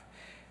life.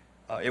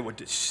 It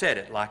would set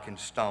it like in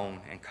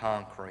stone and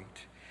concrete.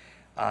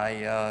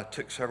 I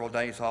took several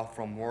days off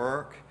from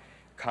work,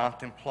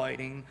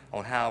 contemplating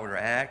on how I would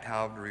react,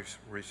 how I would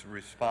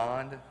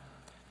respond.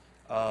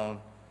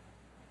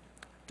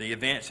 The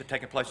events that had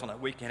taken place on that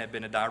weekend had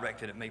been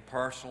directed at me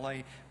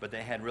personally, but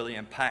they had really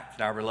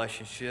impacted our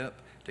relationship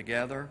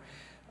together.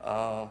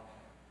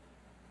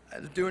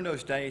 During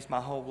those days, my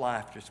whole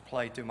life just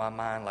played through my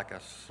mind like a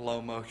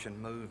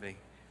slow-motion movie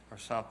or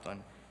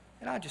something.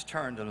 And I just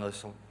turned to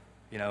Melissa,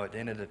 at the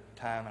end of the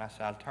time, and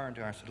I turned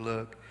to her and I said,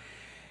 look,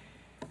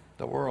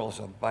 the world's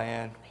a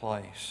bad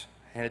place.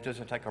 And it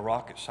doesn't take a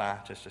rocket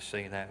scientist to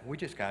see that. We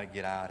just got to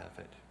get out of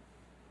it.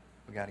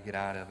 We got to get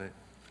out of it.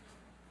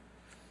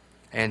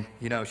 And,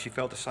 she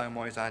felt the same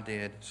way as I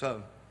did.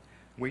 So,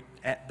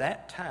 at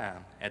that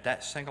time, at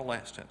that single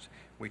instance,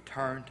 we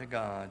turned to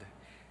God,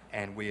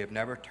 and we have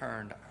never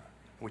turned.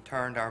 We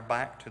turned our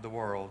back to the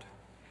world,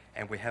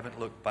 and we haven't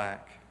looked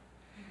back.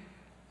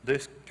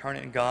 This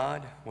turning to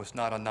God was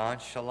not a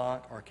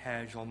nonchalant or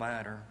casual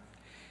matter.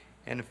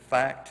 In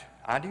fact,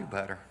 I knew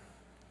better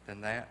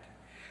than that.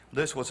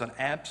 This was an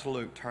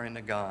absolute turning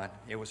to God.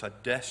 It was a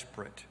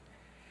desperate,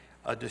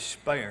 a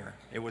despair.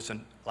 It was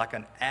like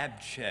an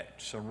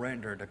abject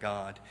surrender to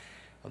God.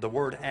 The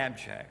word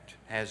abject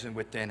has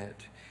within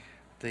it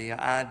the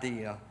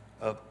idea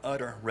of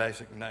utter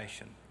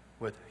resignation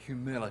with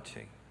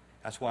humility.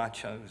 That's why I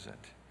chose it.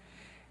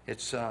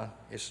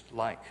 It's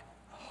like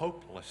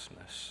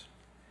hopelessness.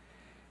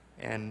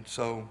 And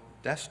so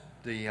that's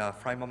the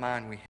frame of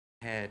mind we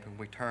had when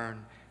we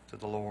turned to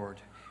the Lord.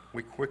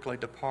 We quickly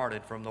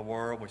departed from the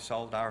world. We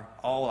sold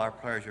all our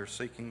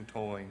pleasure-seeking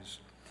toys.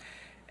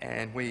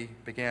 And we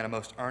began a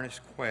most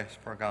earnest quest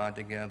for God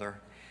together.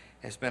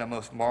 It's been a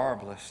most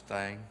marvelous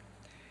thing.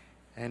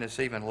 And it's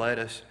even led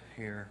us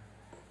here.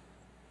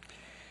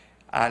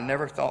 I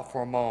never thought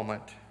for a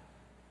moment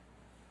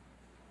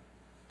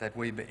that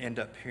we'd end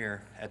up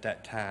here at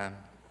that time.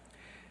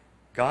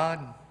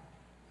 God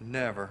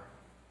never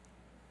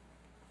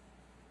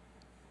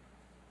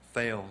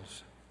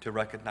fails to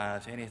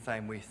recognize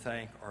anything we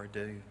think or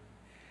do.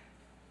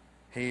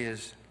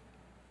 His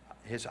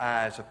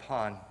eyes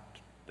upon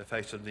the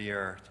face of the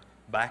earth,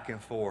 back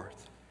and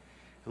forth,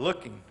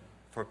 looking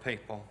for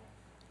people,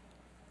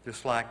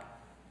 just like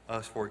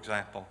us, for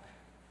example.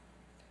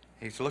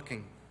 He's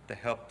looking to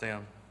help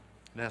them.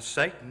 Now,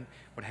 Satan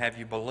would have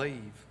you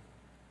believe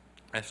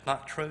that's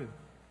not true.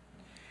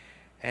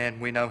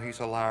 And we know he's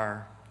a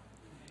liar,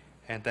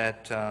 and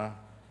that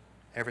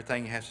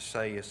everything he has to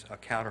say is a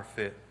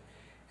counterfeit,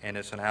 and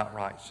it's an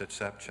outright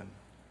deception.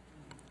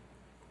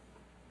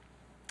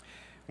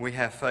 We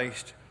have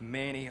faced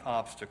many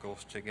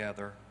obstacles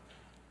together.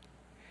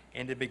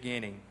 In the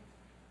beginning,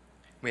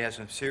 we had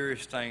some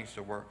serious things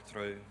to work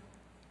through.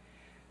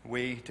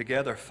 We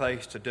together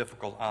faced a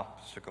difficult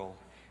obstacle,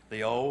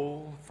 the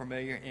old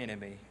familiar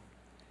enemy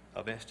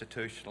of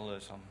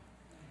institutionalism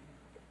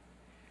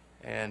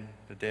and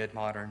the dead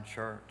modern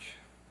church.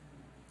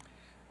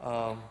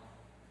 I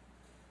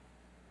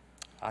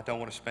don't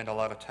want to spend a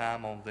lot of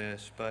time on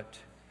this, but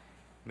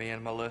me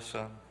and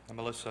Melissa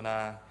and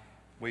I,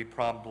 we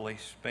probably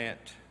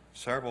spent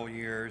several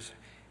years,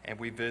 and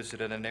we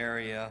visited an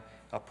area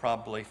of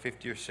probably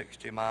 50 or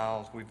 60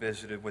 miles. We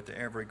visited with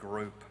every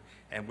group,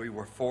 and we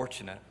were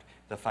fortunate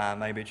to find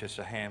maybe just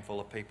a handful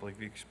of people,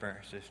 if you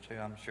experienced this too,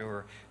 I'm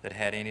sure, that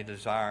had any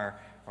desire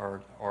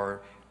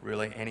or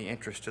really any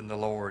interest in the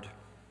Lord.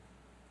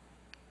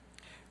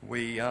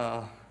 We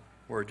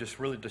were just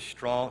really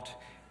distraught.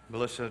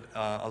 Melissa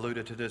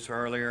alluded to this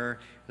earlier.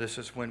 This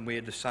is when we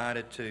had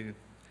decided to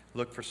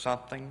look for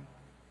something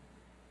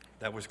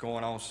that was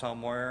going on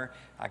somewhere.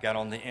 I got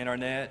on the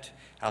internet.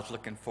 I was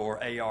looking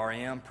for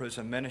ARM,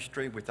 prison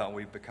ministry. We thought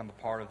we'd become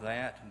a part of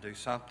that and do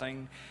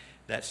something.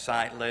 That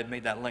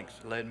link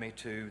led me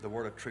to the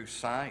Word of Truth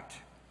site.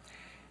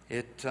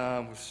 It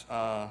was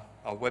a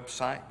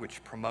website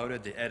which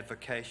promoted the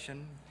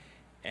edification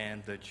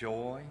and the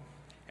joy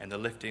and the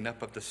lifting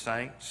up of the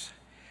saints.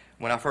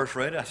 When I first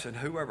read it, I said,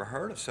 who ever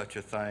heard of such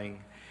a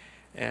thing?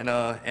 And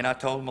I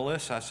told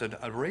Melissa, I said,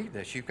 read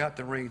this. You've got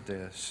to read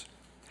this.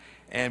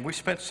 And we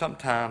spent some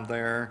time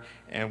there,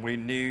 and we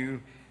knew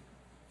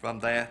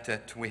from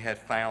that we had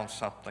found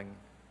something.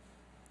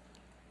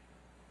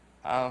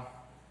 I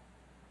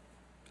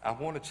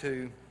wanted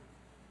to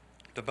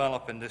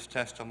develop in this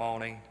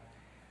testimony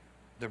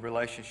the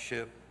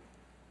relationship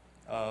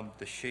of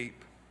the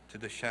sheep to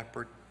the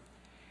shepherd.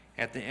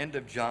 At the end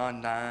of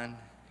John 9,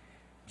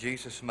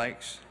 Jesus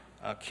makes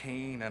a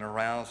keen and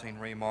arousing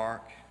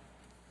remark.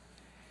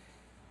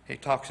 He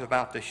talks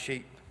about the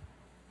sheep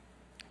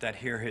that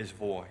hear his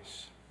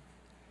voice.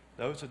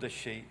 Those are the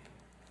sheep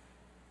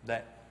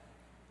that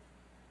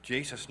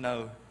Jesus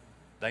knows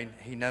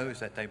He knows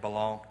that they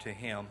belong to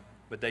Him,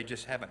 but they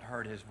just haven't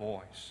heard His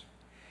voice.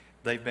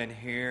 They've been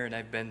here and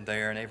they've been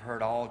there and they've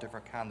heard all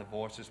different kinds of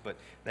voices, but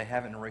they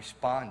haven't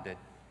responded.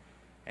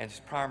 And it's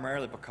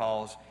primarily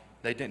because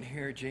they didn't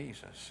hear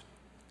Jesus.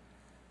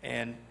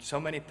 And so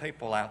many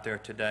people out there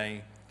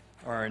today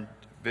are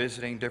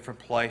visiting different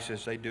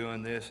places. They're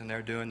doing this and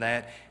they're doing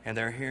that, and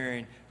they're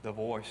hearing the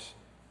voice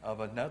of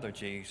another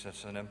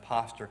Jesus, an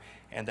imposter,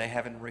 and they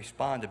haven't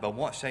responded. But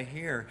once they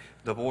hear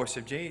the voice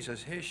of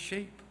Jesus, His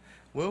sheep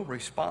will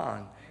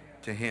respond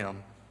to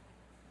Him.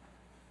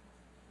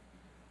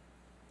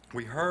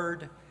 We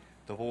heard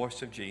the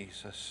voice of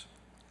Jesus,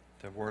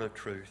 the word of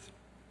truth,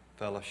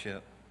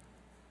 fellowship,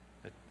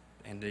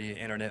 and the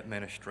internet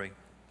ministry.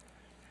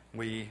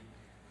 We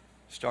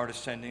started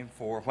sending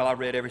I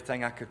read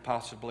everything I could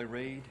possibly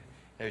read.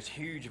 There's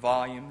huge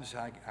volumes.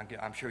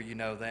 I'm sure you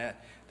know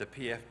that. The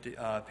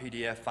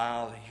PDF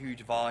files,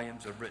 huge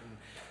volumes of written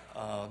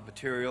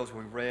materials.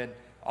 We read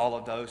all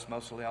of those,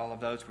 mostly all of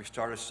those. We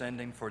started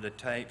sending for the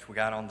tapes. We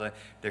got on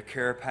the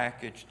care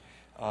package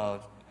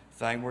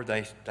thing where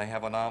they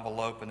have an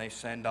envelope and they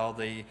send all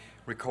the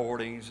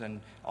recordings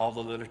and all the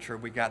literature.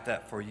 We got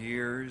that for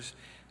years.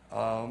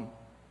 And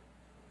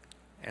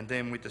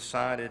then we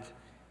decided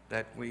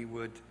that we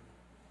would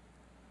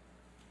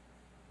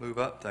move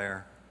up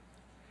there.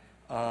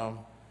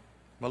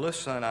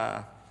 Melissa and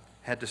I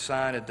had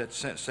decided that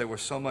since there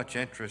was so much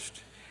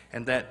interest,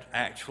 and that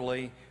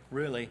actually,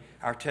 really,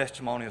 our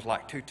testimony is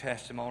like two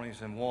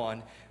testimonies in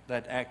one,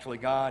 that actually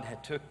God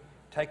had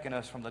taken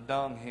us from the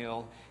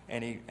dunghill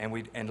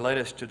and led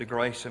us to the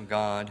grace of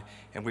God,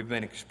 and we've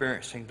been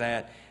experiencing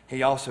that.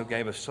 He also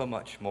gave us so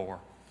much more.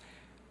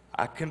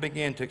 I can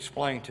begin to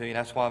explain to you,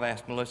 that's why I've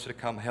asked Melissa to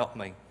come help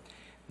me,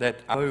 that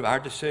our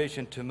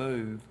decision to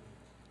move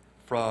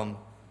from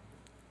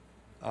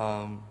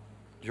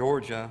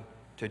Georgia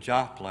to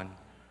Joplin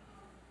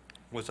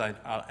was an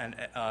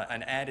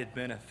added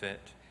benefit.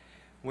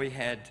 We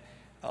had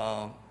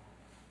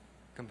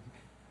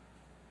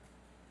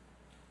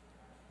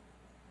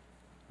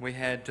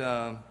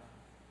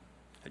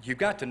you've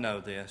got to know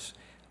this.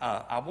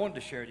 I wanted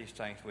to share these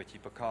things with you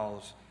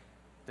because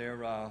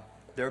they're a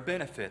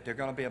benefit. They're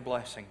going to be a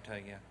blessing to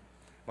you,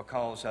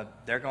 because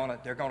they're going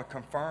to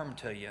confirm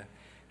to you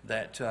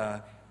that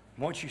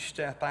once you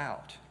step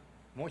out,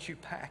 once you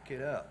pack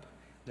it up,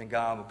 then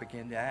God will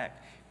begin to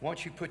act.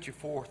 Once you put your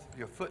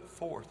foot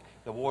forth,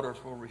 the waters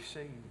will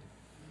recede,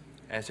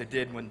 as it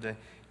did when the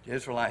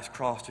Israelites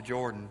crossed the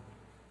Jordan.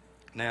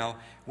 Now,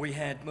 we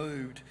had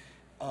moved,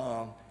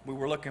 we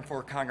were looking for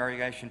a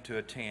congregation to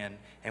attend,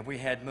 and we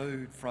had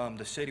moved from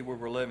the city where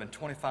we were living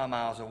 25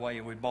 miles away,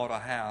 and we bought a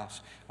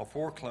house, a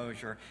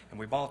foreclosure, and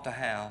we bought the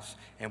house,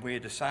 and we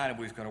had decided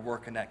we was going to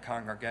work in that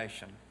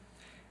congregation.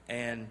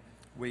 And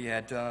we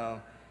had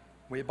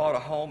bought a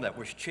home that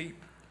was cheap.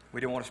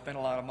 We didn't want to spend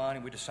a lot of money.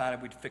 We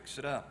decided we'd fix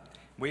it up.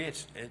 We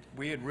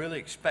had really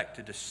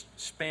expected to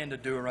spend a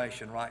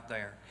duration right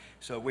there.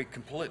 So we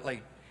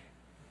completely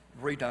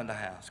redone the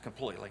house,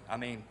 completely. I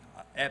mean,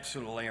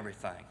 absolutely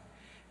everything.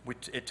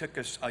 It took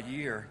us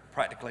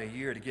practically a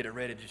year to get it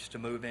ready just to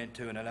move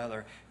into, and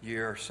another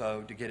year or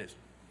so to get it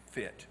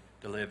fit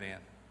to live in,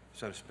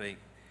 so to speak.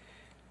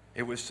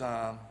 It was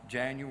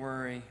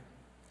January,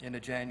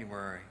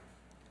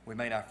 we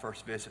made our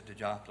first visit to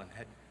Joplin.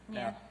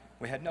 Now,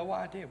 we had no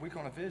idea we were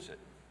going to visit,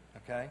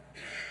 okay?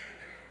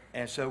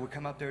 And so we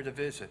come up there to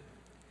visit.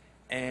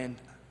 And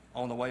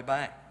on the way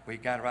back, we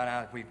got right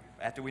out.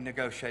 After we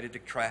negotiated the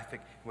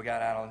traffic, we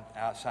got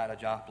outside of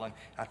Joplin.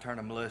 I turned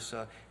to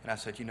Melissa, and I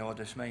said, "You know what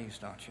this means,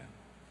 don't you?"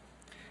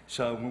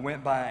 So we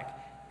went back,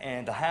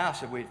 and the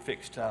house that we had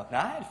fixed up.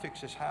 Now, I had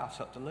fixed this house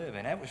up to live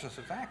in. It was just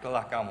exactly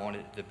like I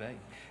wanted it to be.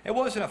 It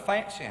wasn't a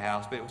fancy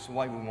house, but it was the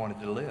way we wanted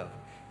to live.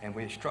 And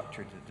we had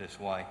structured it this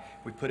way.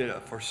 We put it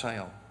up for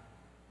sale.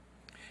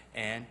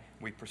 And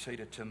we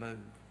proceeded to move.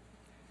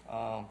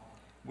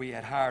 We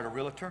had hired a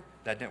realtor.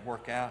 That didn't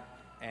work out,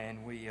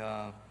 and we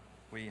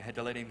had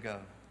to let him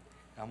go.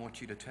 I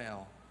want you to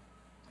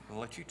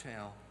let you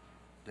tell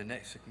the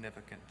next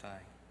significant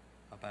thing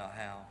about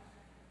how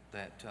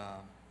that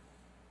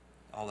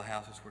all the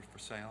houses were for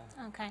sale.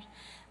 Okay.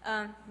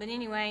 But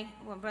anyway,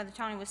 what Brother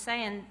Tony was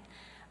saying,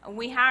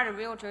 we hired a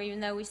realtor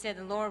even though we said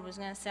the Lord was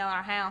going to sell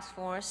our house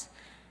for us.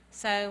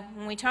 So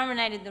when we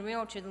terminated the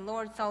realtor, the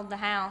Lord sold the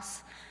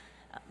house.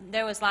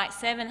 There was like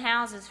 7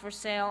 houses for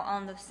sale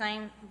on the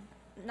same,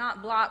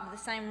 not block, but the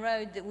same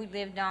road that we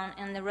lived on,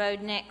 and the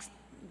road next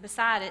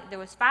beside it, there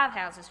was 5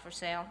 houses for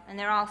sale, and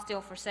they're all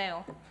still for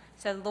sale.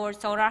 So the Lord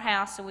sold our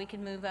house so we could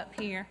move up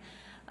here.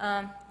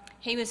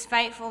 He was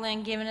faithful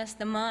in giving us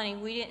the money.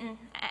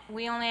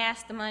 We only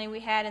asked the money we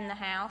had in the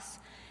house,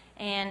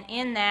 and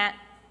in that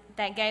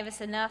gave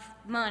us enough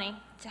money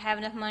to have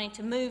enough money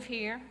to move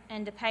here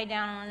and to pay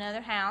down on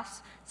another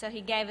house. So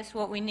he gave us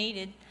what we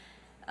needed.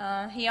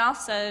 He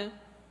also,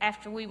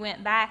 after we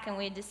went back and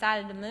we had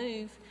decided to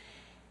move,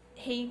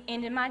 he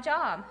ended my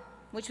job,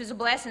 which was a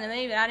blessing to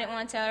me, but I didn't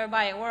want to tell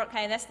everybody at work,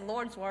 hey, that's the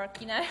Lord's work,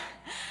 you know.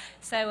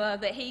 So,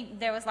 but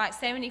there was like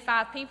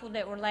 75 people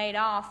that were laid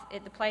off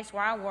at the place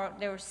where I worked.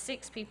 There were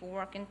 6 people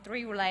working,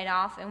 3 were laid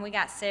off, and we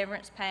got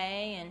severance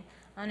pay and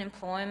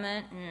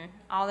unemployment and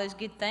all those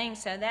good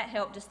things. So that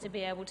helped us to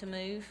be able to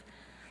move.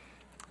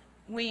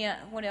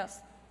 What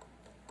else?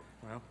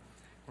 Well,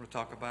 I want to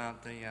talk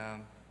about the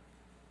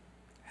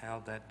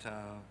how that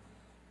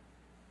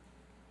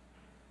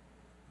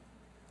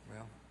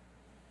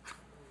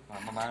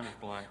my mind is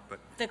blank, but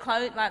The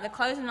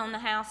closing on the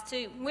house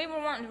too. We were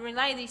wanting to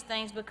relay these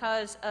things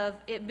because of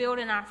it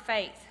building our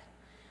faith.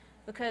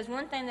 Because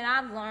one thing that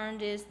I've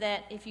learned is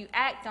that if you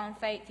act on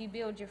faith, you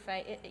build your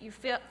faith. Your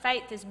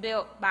faith is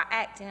built by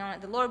acting on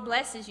it. The Lord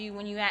blesses you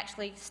when you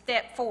actually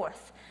step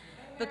forth.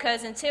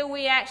 Because until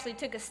we actually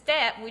took a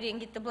step, we didn't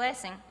get the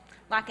blessing.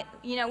 Like,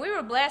 we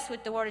were blessed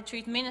with the Word of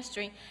Truth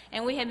ministry,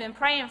 and we had been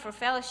praying for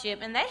fellowship,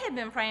 and they had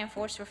been praying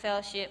for us for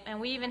fellowship, and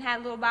we even had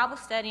a little Bible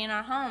study in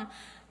our home.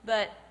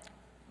 But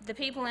the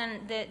people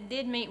that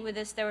did meet with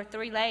us, there were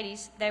 3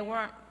 ladies. They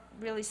weren't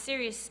really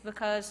serious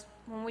because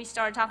when we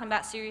started talking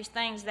about serious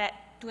things, that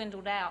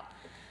dwindled out.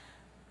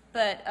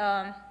 But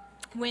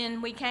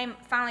when we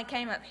finally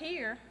came up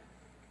here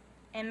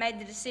and made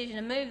the decision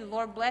to move, the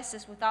Lord blessed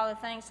us with all the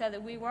things so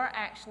that we were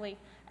actually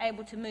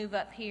able to move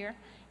up here.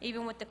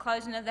 Even with the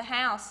closing of the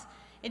house,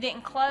 it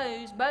didn't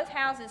close. Both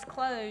houses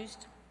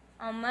closed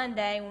on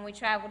Monday when we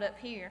traveled up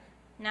here.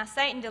 Now,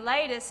 Satan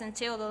delayed us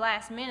until the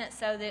last minute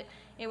so that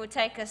it would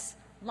take us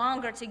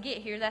longer to get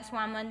here. That's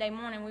why Monday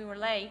morning we were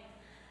late,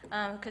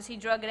 because he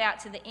drug it out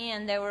to the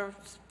end. There were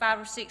 5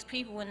 or 6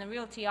 people in the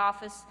realty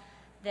office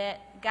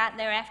that got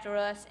there after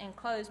us and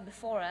closed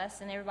before us,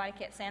 and everybody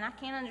kept saying, I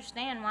can't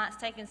understand why it's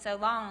taking so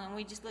long, and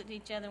we just looked at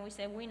each other and we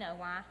said, we know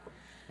why.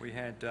 we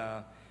had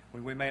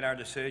when we made our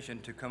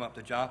decision to come up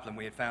to Joplin,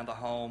 we had found a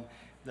home.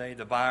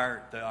 The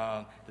buyer,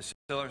 the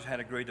sellers had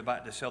agreed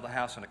to sell the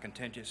house on a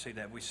contingency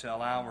that we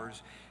sell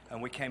ours.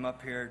 And we came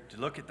up here to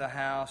look at the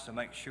house to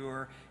make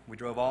sure. We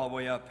drove all the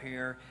way up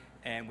here,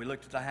 and we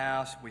looked at the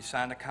house. We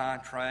signed a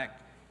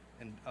contract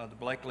in the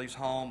Blakely's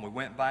home. We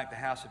went back. The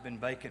house had been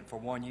vacant for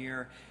 1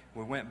 year.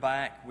 We went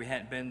back. We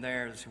hadn't been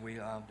there. So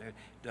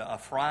a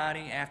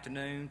Friday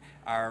afternoon,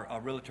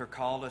 our realtor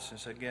called us and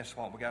said, guess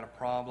what? We got a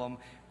problem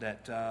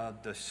that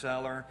the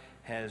seller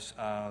has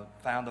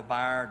found a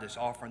buyer that's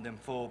offering them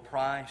full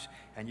price,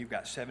 and you've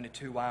got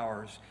 72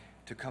 hours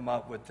to come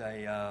up with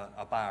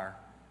a buyer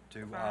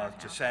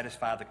to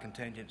satisfy the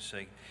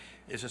contingency.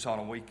 Is this on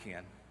a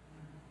weekend?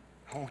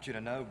 I want you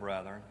to know,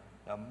 brethren,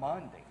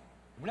 Monday,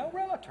 no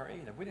realtor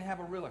either. We didn't have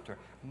a realtor.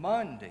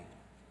 Monday,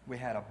 we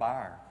had a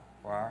buyer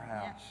for our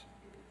house.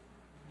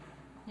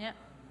 Yep.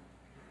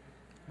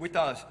 We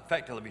thought it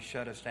effectively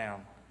shut us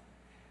down.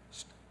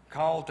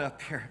 Called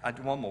up here,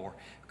 one more.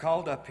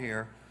 Called up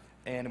here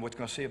and was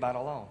going to see about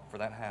a loan for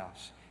that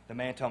house. The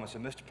man told me,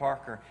 said, Mr.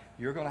 Parker,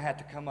 you're going to have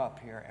to come up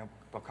here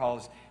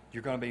because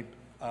you're going to be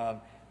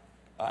out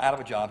of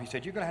a job. He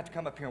said, you're going to have to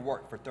come up here and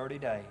work for 30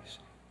 days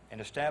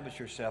and establish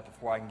yourself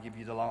before I can give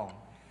you the loan.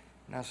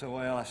 And I said,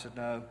 well,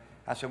 no.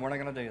 I said, we're not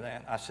going to do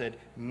that. I said,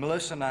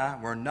 Melissa and I,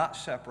 we're not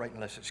separating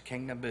unless it's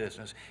kingdom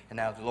business. And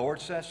now if the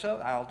Lord says so,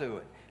 I'll do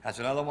it. I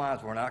said,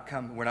 otherwise, we're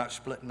not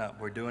splitting up.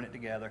 We're doing it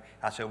together.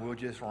 I said, we'll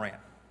just rent.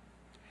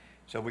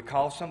 So we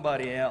called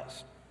somebody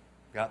else,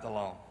 got the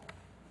loan.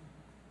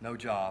 No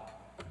job.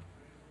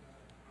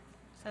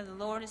 So the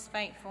Lord is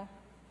faithful.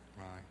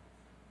 Right.